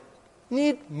otherworldly.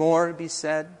 Need more be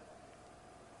said?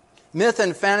 Myth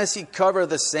and fantasy cover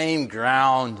the same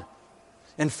ground.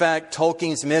 In fact,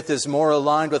 Tolkien's myth is more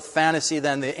aligned with fantasy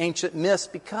than the ancient myths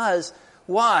because,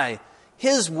 why?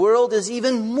 His world is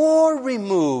even more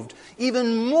removed,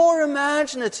 even more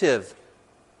imaginative,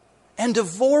 and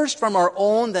divorced from our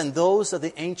own than those of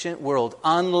the ancient world,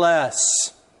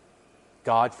 unless,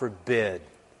 God forbid,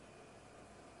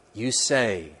 you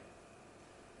say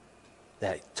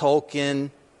that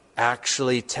Tolkien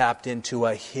actually tapped into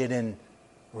a hidden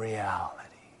reality.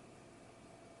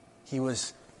 He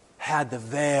had the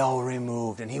veil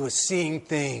removed and he was seeing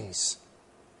things.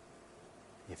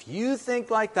 If you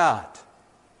think like that,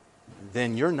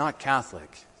 then you're not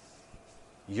Catholic.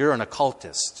 You're an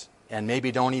occultist and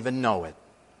maybe don't even know it.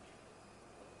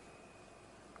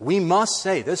 We must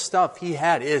say this stuff he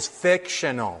had is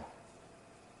fictional.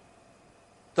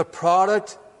 The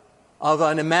product of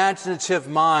an imaginative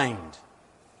mind.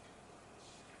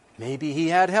 Maybe he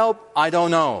had help, I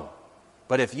don't know.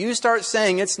 But if you start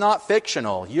saying it's not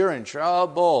fictional, you're in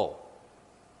trouble.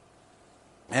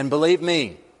 And believe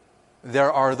me,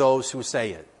 there are those who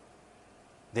say it.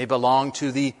 They belong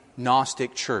to the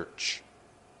Gnostic church,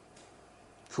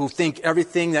 who think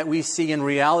everything that we see in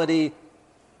reality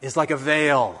is like a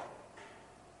veil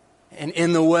and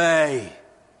in the way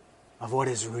of what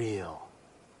is real.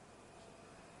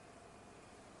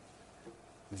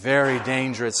 Very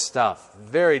dangerous stuff.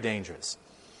 Very dangerous.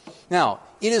 Now,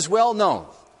 it is well known,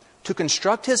 to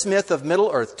construct his myth of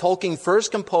Middle-earth, Tolkien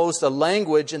first composed a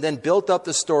language and then built up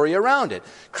the story around it,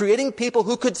 creating people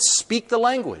who could speak the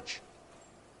language.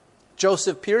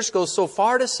 Joseph Pearce goes so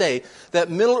far to say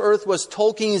that Middle-earth was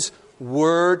Tolkien's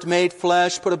word made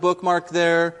flesh. Put a bookmark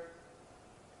there.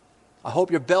 I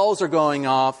hope your bells are going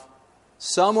off.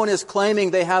 Someone is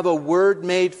claiming they have a word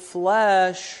made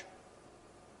flesh.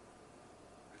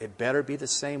 It better be the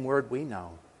same word we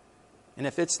know. And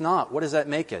if it's not, what does that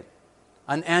make it?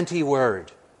 An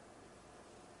anti-word.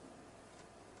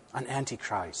 An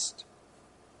antichrist.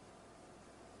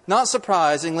 Not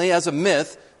surprisingly, as a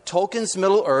myth, Tolkien's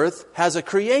Middle-earth has a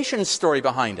creation story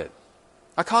behind it.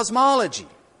 A cosmology,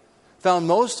 found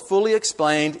most fully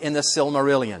explained in the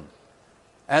Silmarillion.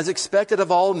 As expected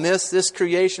of all myths, this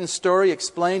creation story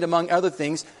explained, among other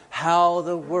things, how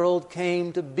the world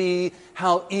came to be,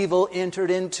 how evil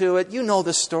entered into it. You know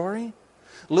the story.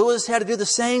 Lewis had to do the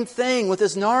same thing with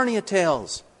his Narnia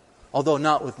tales. although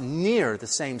not with near the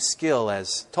same skill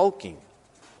as Tolkien.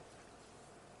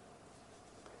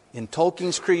 In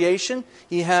Tolkien's creation,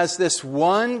 he has this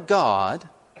one God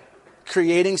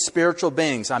creating spiritual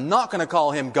beings. I'm not going to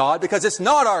call him God because it's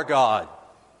not our God.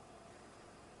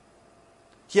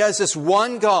 He has this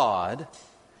one God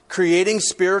creating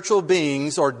spiritual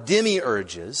beings or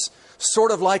demiurges,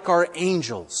 sort of like our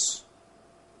angels.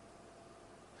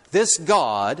 This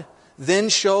God then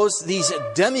shows these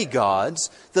demigods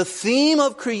the theme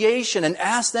of creation and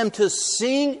asks them to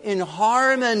sing in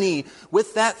harmony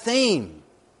with that theme.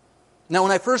 Now,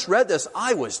 when I first read this,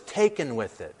 I was taken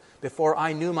with it before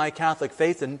I knew my Catholic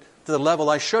faith and to the level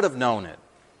I should have known it.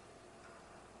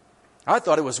 I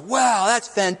thought it was, wow, that's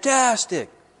fantastic.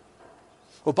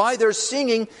 Well, by their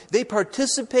singing, they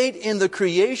participate in the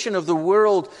creation of the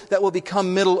world that will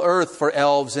become Middle Earth for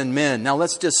elves and men. Now,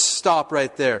 let's just stop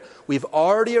right there. We've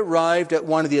already arrived at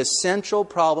one of the essential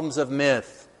problems of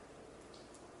myth.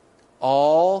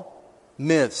 All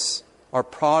myths are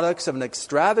products of an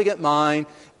extravagant mind,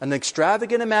 an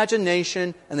extravagant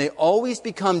imagination, and they always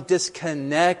become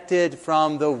disconnected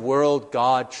from the world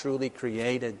God truly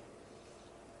created.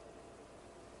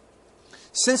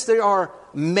 Since they are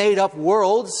made-up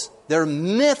worlds, they're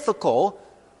mythical,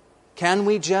 can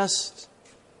we just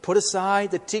put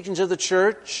aside the teachings of the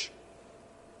Church?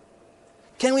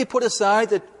 Can we put aside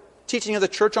the teaching of the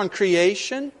Church on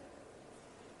creation?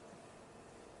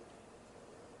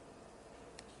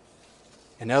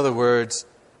 In other words,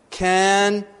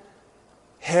 can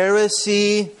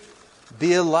heresy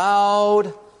be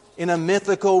allowed in a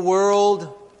mythical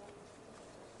world?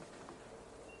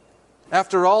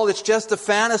 After all, it's just a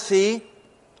fantasy.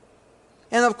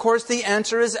 And of course, the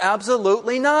answer is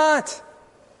absolutely not.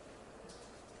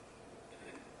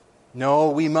 No,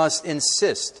 we must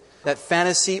insist that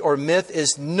fantasy or myth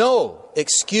is no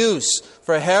excuse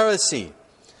for heresy,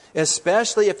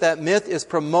 especially if that myth is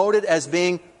promoted as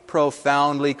being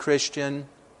profoundly Christian.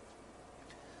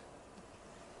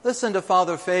 Listen to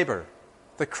Father Faber.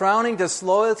 The crowning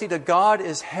disloyalty to God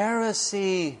is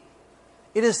heresy.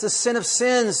 It is the sin of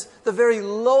sins, the very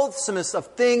loathsomest of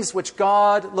things which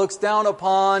God looks down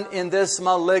upon in this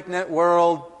malignant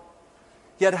world.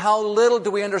 Yet how little do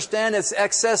we understand its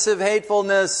excessive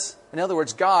hatefulness. In other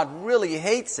words, God really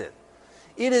hates it.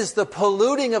 It is the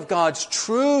polluting of God's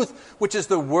truth which is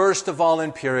the worst of all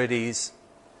impurities.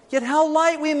 Yet how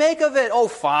light we make of it. Oh,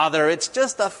 Father, it's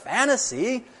just a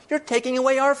fantasy. You're taking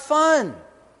away our fun.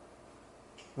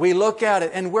 We look at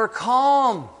it and we're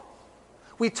calm.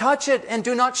 We touch it and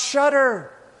do not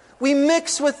shudder. We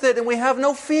mix with it and we have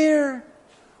no fear.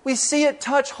 We see it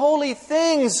touch holy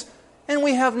things and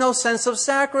we have no sense of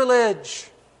sacrilege.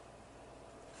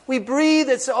 We breathe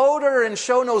its odor and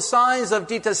show no signs of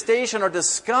detestation or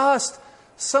disgust.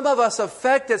 Some of us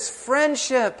affect its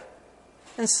friendship,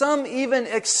 and some even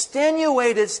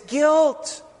extenuate its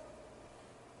guilt.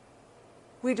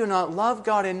 We do not love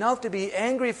God enough to be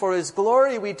angry for His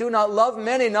glory. We do not love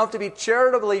men enough to be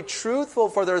charitably truthful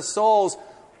for their souls.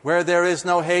 Where there is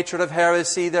no hatred of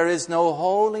heresy, there is no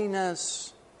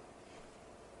holiness.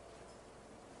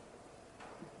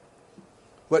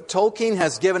 What Tolkien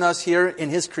has given us here in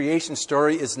his creation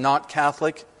story is not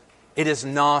Catholic. It is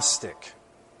Gnostic.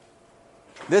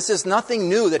 This is nothing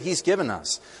new that he's given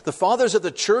us. The fathers of the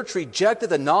church rejected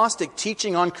the Gnostic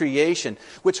teaching on creation,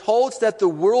 which holds that the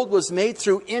world was made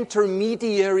through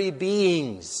intermediary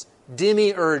beings,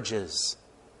 demiurges.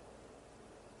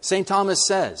 St. Thomas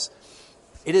says,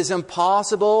 it is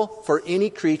impossible for any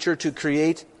creature to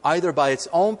create either by its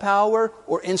own power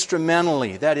or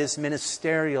instrumentally, that is,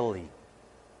 ministerially.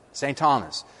 St.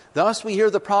 Thomas. Thus we hear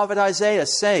the prophet Isaiah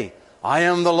say, I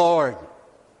am the Lord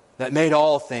that made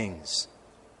all things,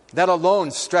 that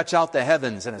alone stretch out the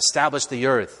heavens and establish the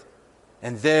earth,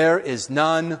 and there is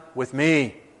none with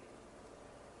me.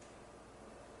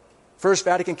 First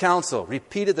Vatican Council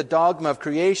repeated the dogma of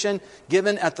creation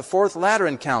given at the Fourth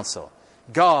Lateran Council.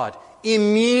 God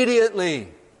immediately,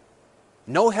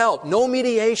 no help, no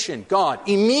mediation, God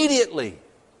immediately,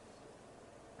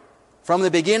 from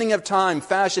the beginning of time,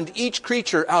 fashioned each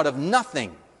creature out of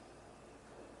nothing,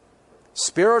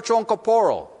 spiritual and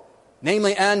corporal,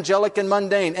 namely angelic and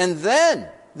mundane, and then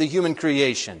the human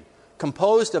creation,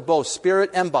 composed of both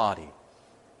spirit and body.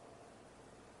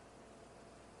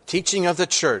 Teaching of the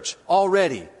church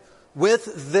already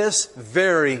with this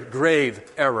very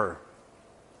grave error.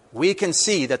 We can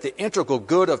see that the integral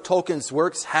good of Tolkien's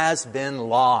works has been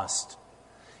lost.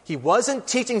 He wasn't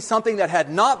teaching something that had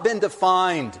not been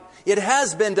defined. It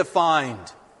has been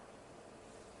defined.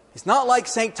 It's not like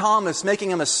St. Thomas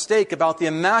making a mistake about the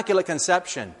Immaculate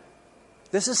Conception.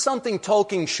 This is something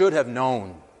Tolkien should have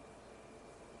known.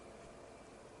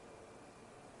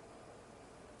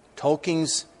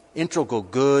 Tolkien's integral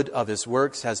good of his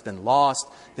works has been lost.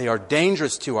 They are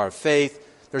dangerous to our faith.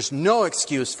 There's no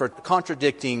excuse for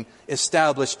contradicting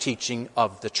established teaching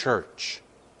of the Church.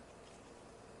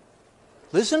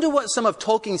 Listen to what some of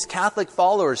Tolkien's Catholic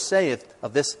followers say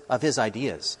of his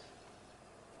ideas.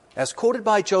 As quoted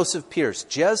by Joseph Pearce,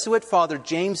 Jesuit Father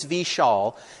James V.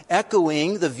 Shaw,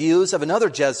 echoing the views of another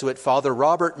Jesuit Father,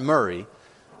 Robert Murray,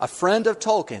 a friend of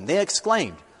Tolkien, they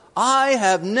exclaimed, "I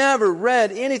have never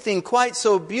read anything quite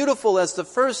so beautiful as the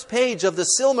first page of the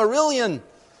Silmarillion.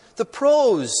 The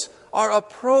prose are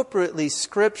appropriately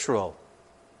scriptural."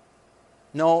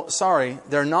 No, sorry,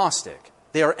 they're Gnostic.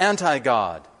 They are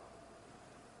anti-God.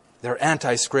 They're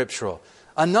anti-scriptural.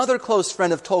 Another close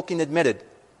friend of Tolkien admitted,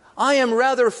 "I am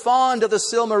rather fond of the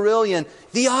Silmarillion.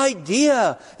 The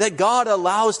idea that God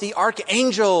allows the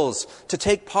archangels to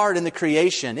take part in the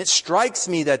creation. It strikes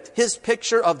me that his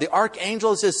picture of the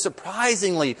archangels is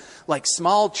surprisingly like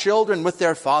small children with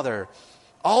their father.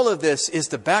 All of this is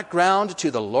the background to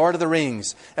the Lord of the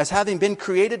Rings, as having been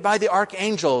created by the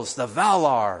archangels, the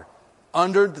Valar,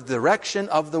 under the direction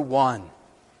of the One."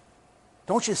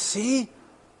 Don't you see?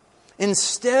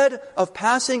 Instead of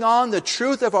passing on the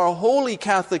truth of our holy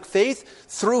Catholic faith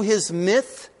through his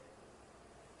myth,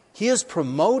 he is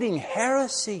promoting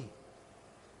heresy,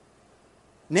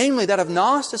 namely that of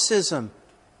Gnosticism,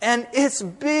 and it's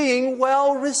being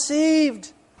well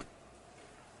received.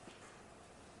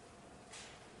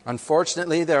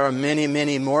 Unfortunately, there are many,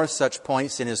 many more such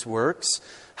points in his works.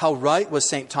 How right was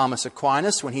St. Thomas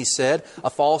Aquinas when he said,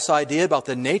 "A false idea about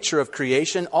the nature of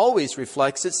creation always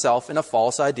reflects itself in a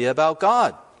false idea about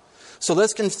God." So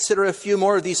let's consider a few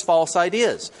more of these false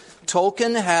ideas.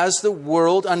 Tolkien has the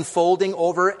world unfolding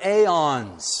over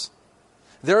aeons,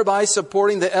 thereby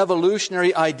supporting the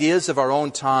evolutionary ideas of our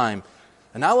own time.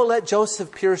 And I will let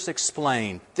Joseph Pearce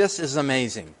explain. This is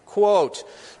amazing. Quote,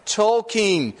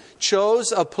 "Tolkien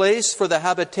chose a place for the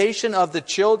habitation of the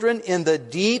children in the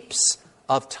deeps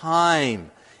of time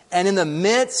and in the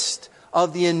midst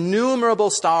of the innumerable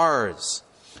stars.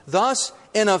 Thus,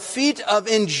 in a feat of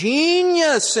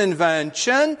ingenious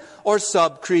invention or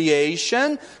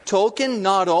subcreation, Tolkien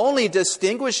not only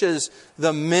distinguishes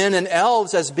the men and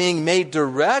elves as being made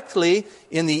directly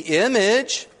in the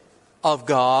image of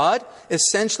God,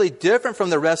 essentially different from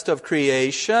the rest of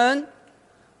creation,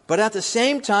 but at the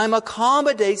same time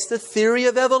accommodates the theory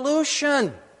of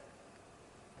evolution.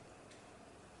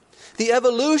 The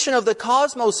evolution of the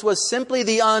cosmos was simply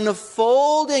the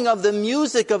unfolding of the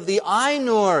music of the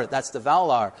Ainur, that's the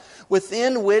Valar,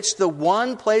 within which the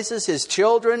One places his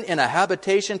children in a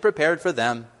habitation prepared for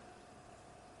them.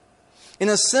 In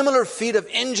a similar feat of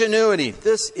ingenuity,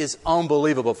 this is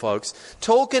unbelievable, folks,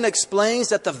 Tolkien explains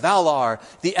that the Valar,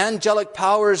 the angelic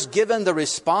powers given the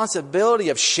responsibility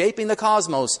of shaping the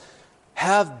cosmos,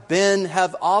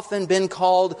 have often been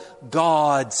called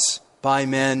gods by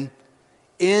men.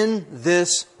 In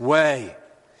this way,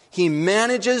 he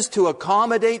manages to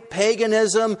accommodate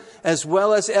paganism as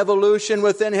well as evolution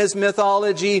within his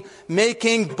mythology,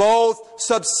 making both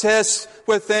subsist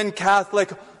within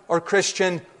Catholic or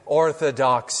Christian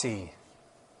orthodoxy.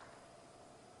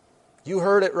 You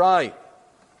heard it right.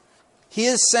 He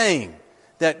is saying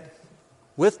that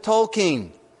with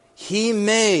Tolkien, he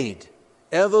made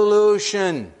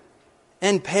evolution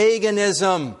and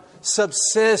paganism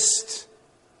subsist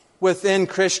within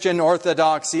Christian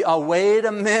orthodoxy. Oh, wait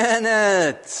a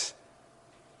minute.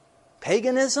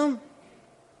 Paganism?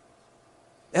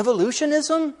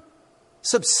 Evolutionism?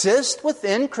 Subsist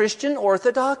within Christian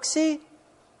orthodoxy?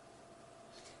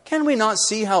 Can we not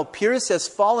see how Pearce has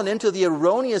fallen into the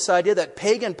erroneous idea that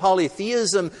pagan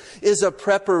polytheism is a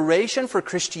preparation for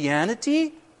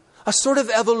Christianity? A sort of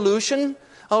evolution,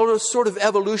 a sort of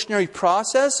evolutionary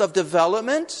process of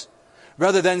development?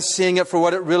 Rather than seeing it for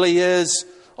what it really is,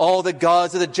 all the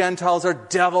gods of the Gentiles are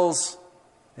devils,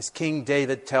 as King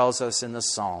David tells us in the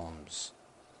Psalms.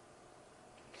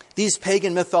 These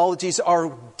pagan mythologies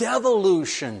are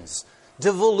devolutions.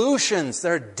 Devolutions,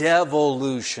 they're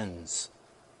devolutions,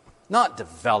 not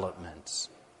developments.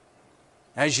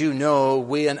 As you know,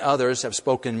 we and others have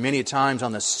spoken many times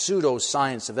on the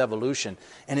pseudoscience of evolution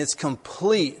and its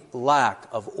complete lack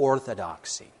of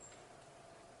orthodoxy.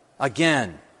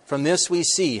 Again, from this we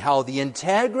see how the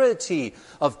integrity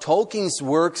of Tolkien's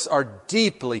works are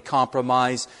deeply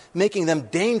compromised, making them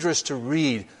dangerous to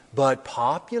read, but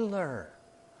popular.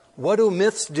 What do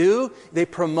myths do? They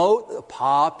promote the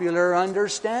popular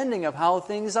understanding of how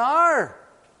things are.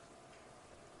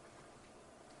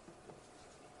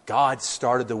 God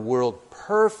started the world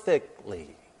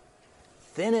perfectly.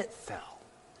 Then it fell.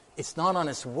 It's not on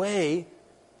its way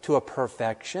to a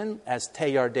perfection, as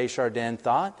Teilhard de Chardin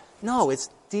thought. No, it's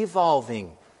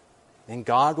devolving. And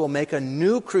God will make a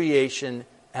new creation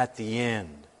at the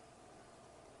end.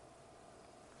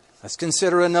 Let's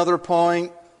consider another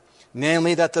point,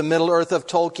 namely that the Middle Earth of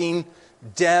Tolkien,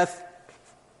 death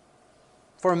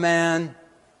for man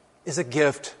is a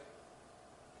gift.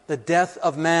 The death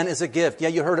of man is a gift. Yeah,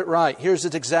 you heard it right. Here's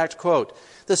its exact quote.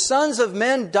 The sons of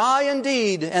men die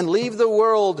indeed and leave the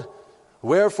world,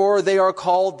 wherefore they are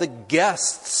called the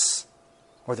guests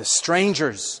or the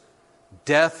strangers.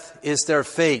 Death is their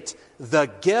fate. The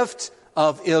gift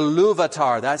of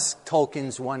Ilúvatar, that's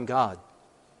Tolkien's one God,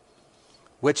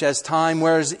 which as time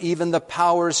wears even the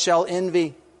powers shall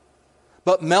envy.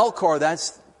 But Melkor,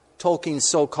 that's Tolkien's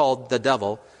so-called the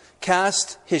devil,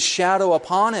 cast his shadow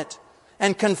upon it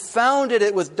and confounded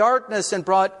it with darkness and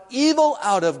brought evil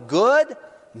out of good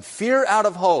and fear out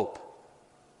of hope.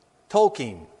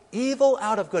 Tolkien, evil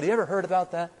out of good. You ever heard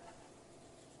about that?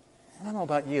 I don't know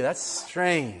about you. That's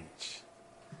strange.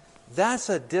 That's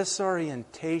a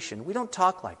disorientation. We don't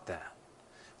talk like that.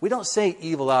 We don't say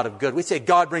evil out of good. We say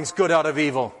God brings good out of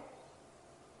evil.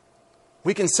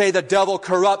 We can say the devil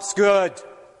corrupts good,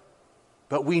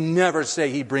 but we never say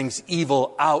he brings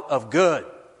evil out of good.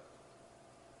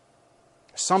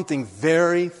 There's something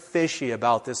very fishy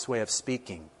about this way of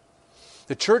speaking.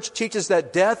 The church teaches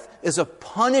that death is a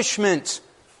punishment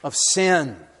of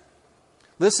sin.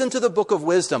 Listen to the book of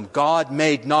wisdom. God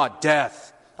made not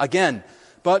death. Again,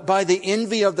 but by the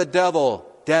envy of the devil,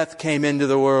 death came into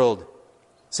the world.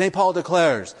 St. Paul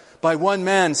declares, by one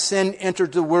man sin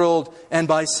entered the world, and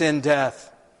by sin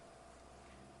death.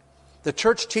 The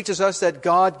church teaches us that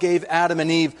God gave Adam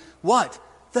and Eve what?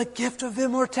 The gift of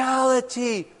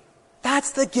immortality.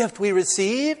 That's the gift we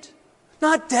received,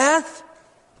 not death.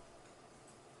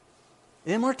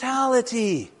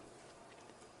 Immortality.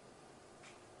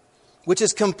 Which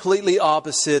is completely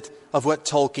opposite of what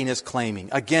Tolkien is claiming.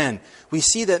 Again, we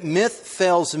see that myth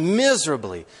fails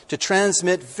miserably to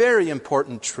transmit very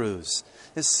important truths.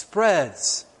 It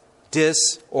spreads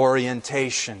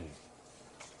disorientation.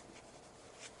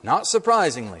 Not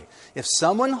surprisingly, if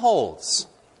someone holds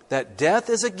that death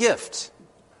is a gift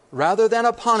rather than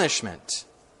a punishment,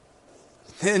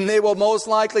 then they will most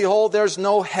likely hold there's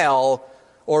no hell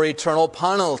or eternal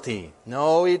penalty.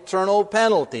 No eternal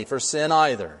penalty for sin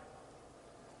either.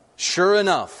 Sure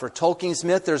enough, for Tolkien's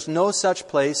myth, there's no such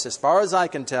place, as far as I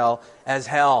can tell, as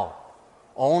hell.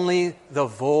 Only the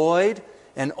void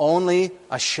and only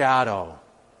a shadow.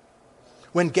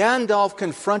 When Gandalf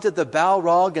confronted the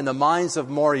Balrog in the mines of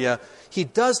Moria, he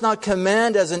does not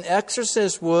command as an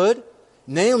exorcist would,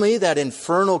 namely that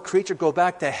infernal creature go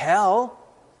back to hell.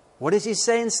 What does he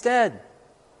say instead?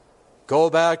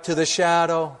 Go back to the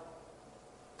shadow.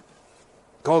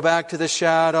 Go back to the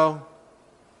shadow.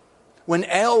 When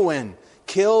Elwyn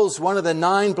kills one of the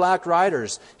 9 Black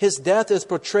Riders, his death is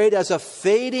portrayed as a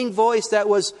fading voice that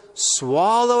was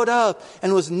swallowed up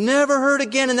and was never heard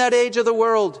again in that age of the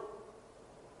world.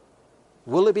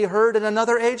 Will it be heard in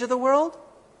another age of the world?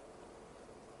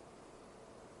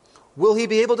 Will he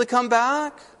be able to come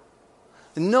back?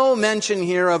 No mention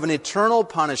here of an eternal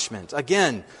punishment.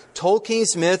 Again,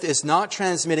 Tolkien's myth is not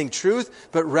transmitting truth,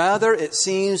 but rather it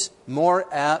seems more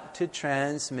apt to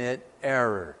transmit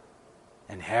error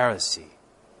and heresy.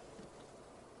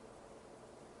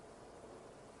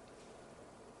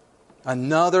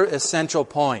 Another essential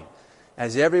point.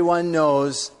 As everyone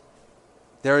knows,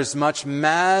 there is much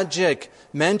magic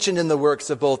mentioned in the works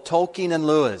of both Tolkien and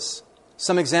Lewis.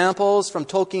 Some examples from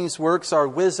Tolkien's works are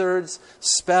wizards,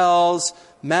 spells,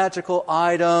 magical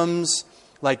items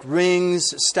like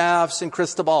rings, staffs, and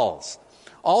crystal balls.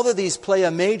 All of these play a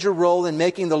major role in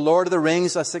making The Lord of the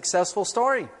Rings a successful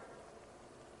story.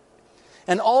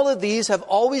 And all of these have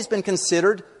always been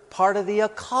considered part of the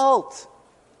occult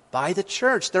by the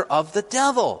church. They're of the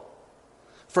devil.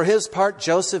 For his part,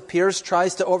 Joseph Pearce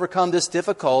tries to overcome this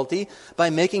difficulty by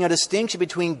making a distinction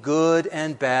between good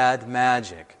and bad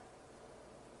magic.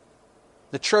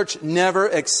 The church never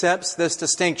accepts this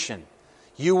distinction.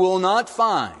 You will not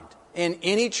find in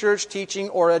any church teaching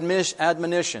or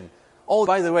admonition, oh,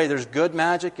 by the way, there's good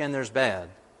magic and there's bad.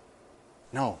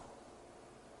 No.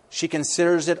 She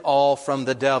considers it all from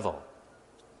the devil.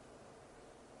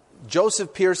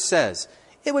 Joseph Pearce says,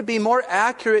 it would be more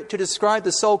accurate to describe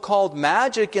the so-called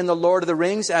magic in The Lord of the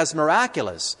Rings as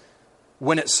miraculous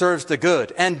when it serves the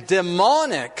good and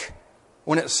demonic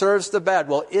when it serves the bad.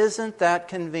 Well, isn't that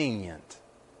convenient?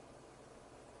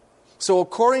 So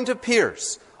according to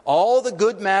Pearce, all the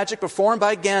good magic performed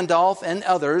by Gandalf and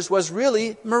others was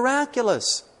really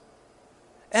miraculous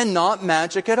and not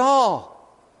magic at all.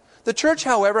 The church,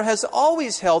 however, has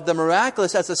always held the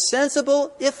miraculous as a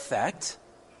sensible effect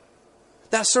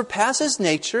that surpasses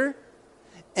nature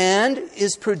and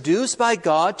is produced by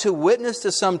God to witness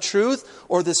to some truth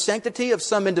or the sanctity of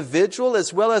some individual,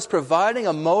 as well as providing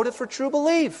a motive for true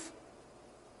belief.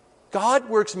 God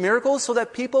works miracles so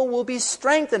that people will be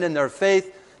strengthened in their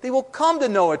faith. They will come to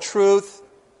know a truth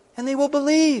and they will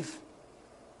believe.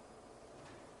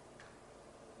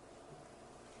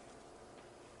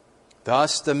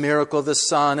 Thus, the miracle of the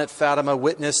sun at Fatima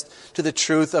witnessed to the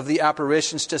truth of the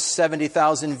apparitions to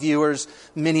 70,000 viewers,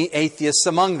 many atheists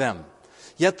among them.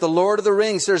 Yet the Lord of the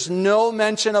Rings, there's no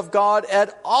mention of God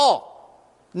at all,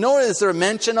 nor is there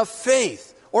mention of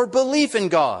faith or belief in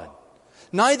God.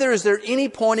 Neither is there any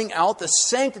pointing out the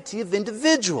sanctity of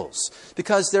individuals,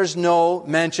 because there's no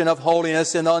mention of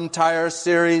holiness in the entire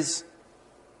series.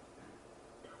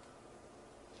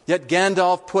 Yet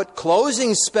Gandalf put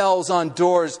closing spells on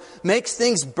doors, makes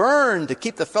things burn to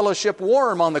keep the fellowship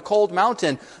warm on the cold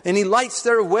mountain, and he lights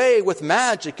their way with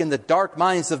magic in the dark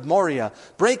mines of Moria,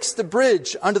 breaks the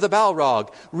bridge under the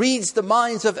Balrog, reads the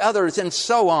minds of others, and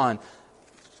so on.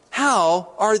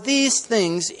 How are these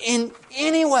things in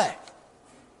any way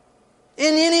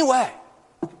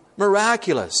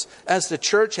miraculous, as the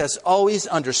church has always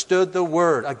understood the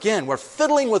word? Again, we're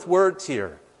fiddling with words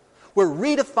here. We're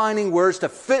redefining words to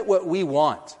fit what we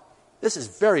want. This is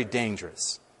very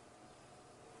dangerous.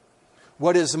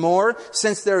 What is more,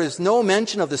 since there is no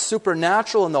mention of the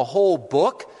supernatural in the whole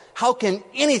book, how can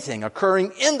anything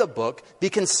occurring in the book be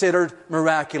considered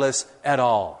miraculous at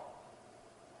all?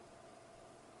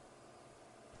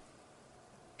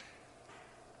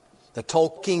 The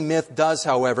Tolkien myth does,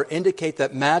 however, indicate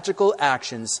that magical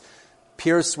actions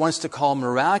Pierce wants to call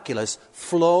miraculous,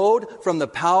 flowed from the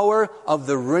power of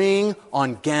the ring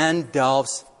on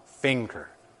Gandalf's finger.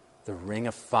 The ring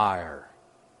of fire.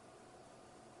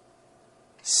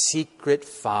 Secret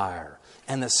fire.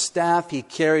 And the staff he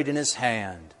carried in his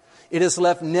hand. It is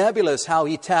left nebulous how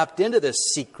he tapped into this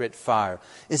secret fire.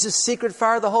 Is this secret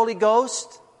fire the Holy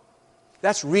Ghost?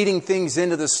 That's reading things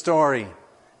into the story.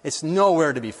 It's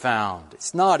nowhere to be found.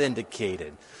 It's not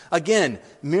indicated. Again,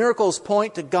 miracles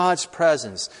point to God's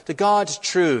presence, to God's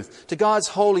truth, to God's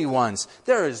holy ones.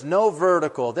 There is no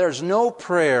vertical. There's no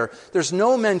prayer. There's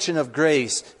no mention of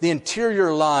grace, the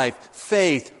interior life,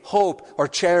 faith, hope, or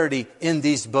charity in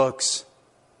these books.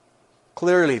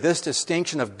 Clearly, this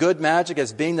distinction of good magic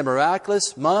as being the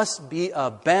miraculous must be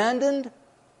abandoned.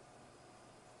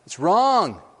 It's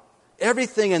wrong.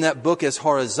 Everything in that book is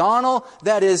horizontal.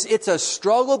 That is, it's a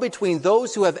struggle between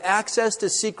those who have access to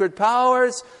secret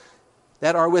powers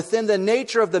that are within the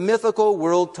nature of the mythical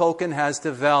world Tolkien has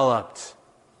developed.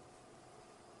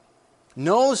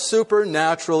 No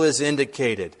supernatural is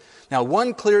indicated. Now,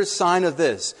 one clear sign of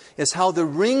this is how the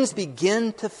rings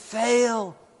begin to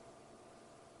fail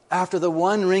after the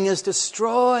one ring is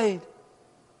destroyed.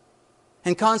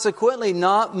 And consequently,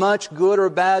 not much good or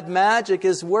bad magic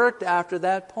is worked after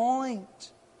that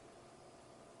point.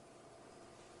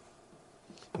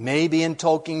 Maybe in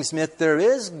Tolkien's myth there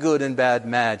is good and bad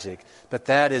magic, but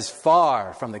that is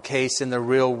far from the case in the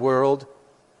real world.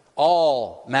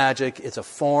 All magic is a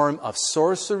form of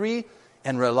sorcery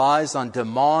and relies on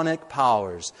demonic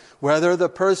powers, whether the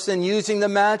person using the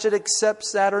magic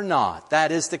accepts that or not.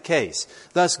 That is the case.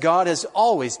 Thus, God has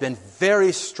always been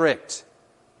very strict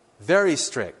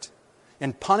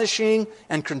in punishing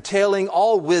and curtailing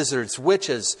all wizards,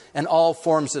 witches, and all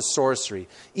forms of sorcery,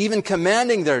 even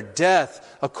commanding their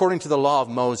death according to the law of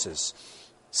Moses.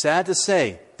 Sad to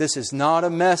say, this is not a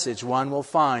message one will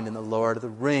find in the Lord of the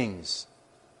Rings.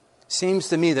 Seems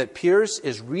to me that Pierce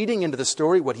is reading into the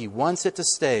story what he wants it to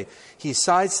stay. He's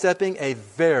sidestepping a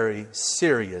very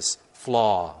serious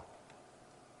flaw.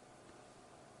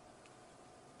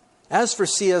 As for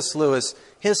C.S. Lewis,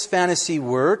 his fantasy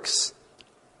works,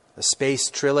 the Space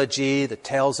Trilogy, the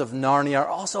Tales of Narnia, are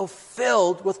also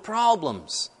filled with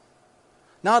problems.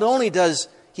 Not only does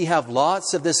he have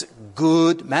lots of this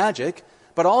good magic,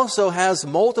 but also has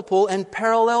multiple and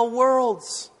parallel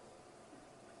worlds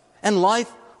and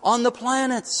life on the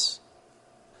planets.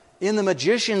 In The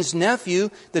Magician's Nephew,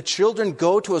 the children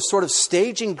go to a sort of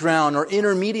staging ground or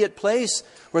intermediate place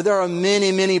where there are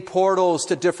many, many portals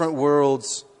to different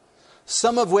worlds,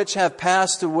 some of which have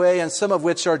passed away and some of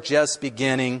which are just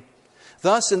beginning.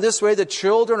 Thus, in this way, the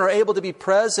children are able to be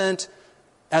present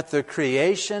at the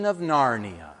creation of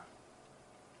Narnia.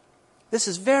 This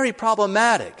is very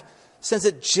problematic, since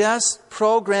it just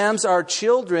programs our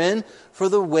children for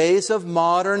the ways of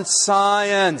modern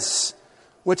science,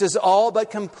 which is all but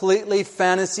completely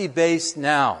fantasy-based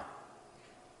now.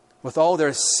 with all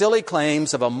their silly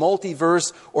claims of a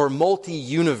multiverse or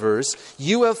multi-universe,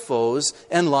 UFOs,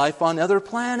 and life on other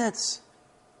planets.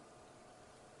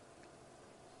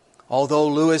 Although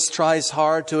Lewis tries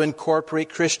hard to incorporate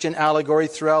Christian allegory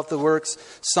throughout the works,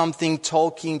 something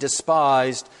Tolkien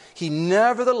despised, he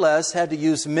nevertheless had to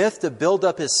use myth to build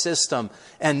up his system.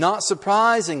 And not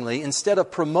surprisingly, instead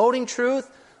of promoting truth,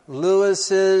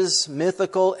 Lewis's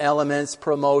mythical elements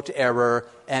promote error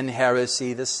and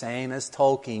heresy the same as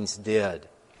Tolkien's did.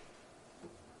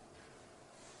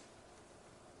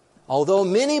 Although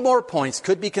many more points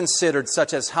could be considered,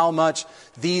 such as how much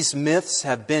these myths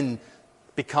have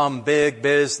become big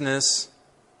business,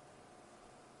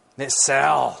 they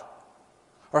sell,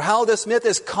 or how this myth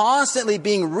is constantly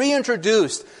being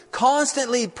reintroduced,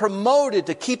 constantly promoted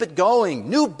to keep it going,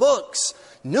 new books,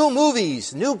 new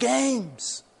movies, new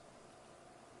games.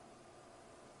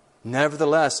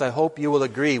 Nevertheless, I hope you will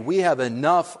agree, we have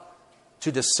enough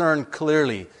to discern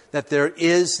clearly that there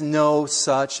is no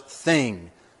such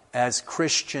thing as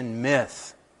Christian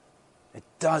myth. It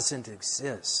doesn't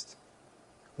exist.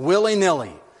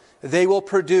 Willy-nilly, they will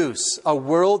produce a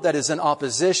world that is in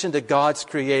opposition to God's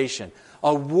creation.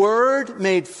 A Word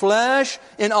made flesh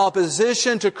in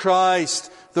opposition to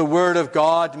Christ, the Word of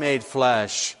God made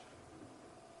flesh.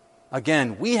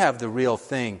 Again, we have the real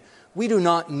thing. We do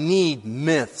not need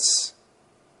myths.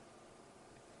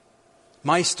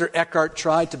 Meister Eckhart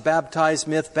tried to baptize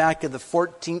myth back in the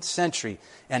 14th century,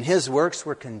 and his works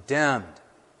were condemned.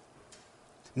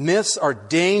 Myths are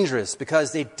dangerous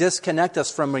because they disconnect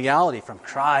us from reality, from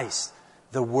Christ,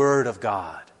 the Word of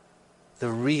God, the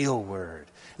real Word.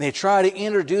 And they try to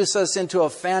introduce us into a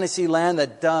fantasy land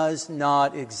that does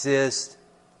not exist.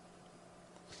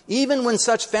 Even when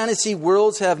such fantasy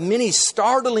worlds have many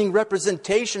startling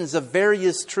representations of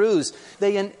various truths,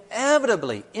 they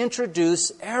inevitably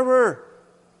introduce error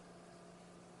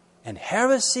and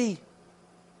heresy.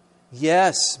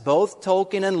 Yes, both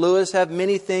Tolkien and Lewis have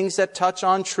many things that touch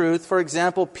on truth. For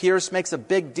example, Pierce makes a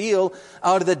big deal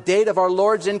out of the date of our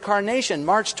Lord's incarnation,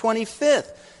 March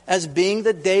 25th, as being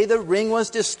the day the ring was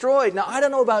destroyed. Now, I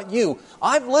don't know about you.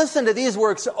 I've listened to these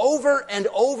works over and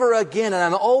over again, and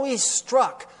I'm always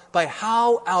struck by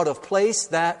how out of place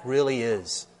that really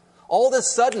is. All of a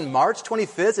sudden, March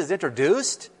 25th is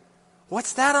introduced?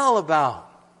 What's that all about?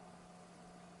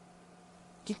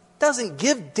 He doesn't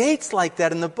give dates like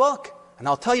that in the book. And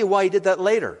I'll tell you why he did that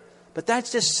later. But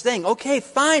that's just saying, okay,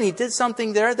 fine, he did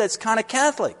something there that's kind of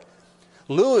Catholic.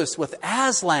 Lewis, with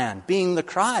Aslan being the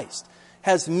Christ,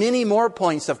 has many more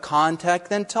points of contact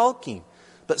than Tolkien.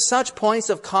 But such points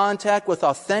of contact with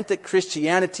authentic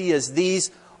Christianity as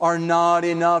these are not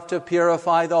enough to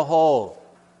purify the whole.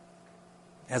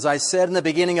 As I said in the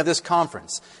beginning of this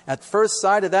conference, at first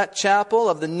sight of that chapel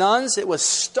of the nuns, it was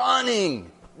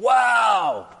stunning.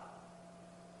 Wow!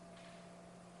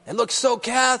 It looked so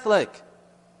Catholic.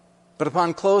 But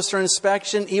upon closer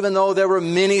inspection, even though there were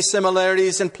many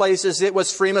similarities in places, it was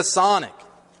Freemasonic.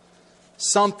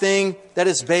 Something that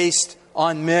is based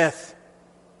on myth.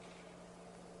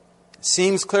 It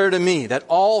seems clear to me that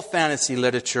all fantasy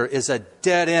literature is a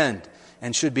dead end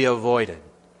and should be avoided.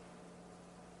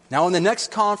 Now, in the next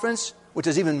conference, which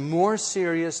is even more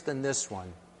serious than this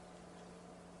one,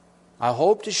 I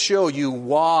hope to show you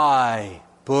why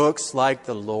books like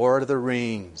The Lord of the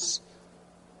Rings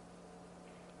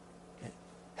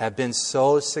have been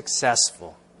so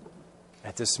successful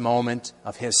at this moment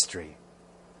of history.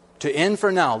 To end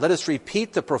for now, let us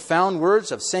repeat the profound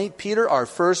words of St. Peter, our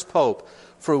first Pope.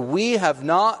 For we have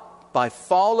not, by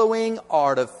following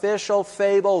artificial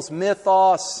fables,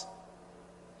 mythos,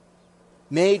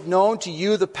 made known to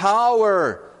you the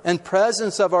power and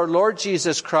presence of our Lord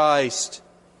Jesus Christ,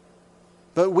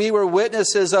 but we were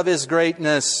witnesses of His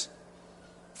greatness.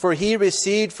 For He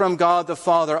received from God the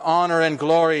Father honor and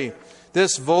glory,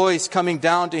 this voice coming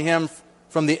down to Him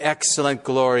from the excellent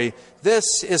glory.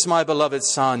 This is my beloved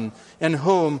Son, in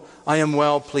whom I am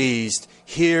well pleased.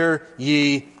 Hear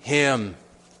ye Him.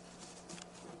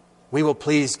 We will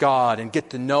please God and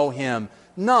get to know Him,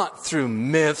 not through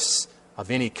myths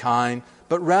of any kind,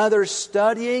 but rather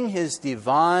studying His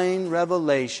divine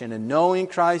revelation and knowing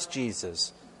Christ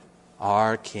Jesus,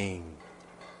 our King.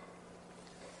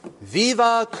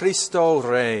 Viva Cristo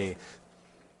Rey!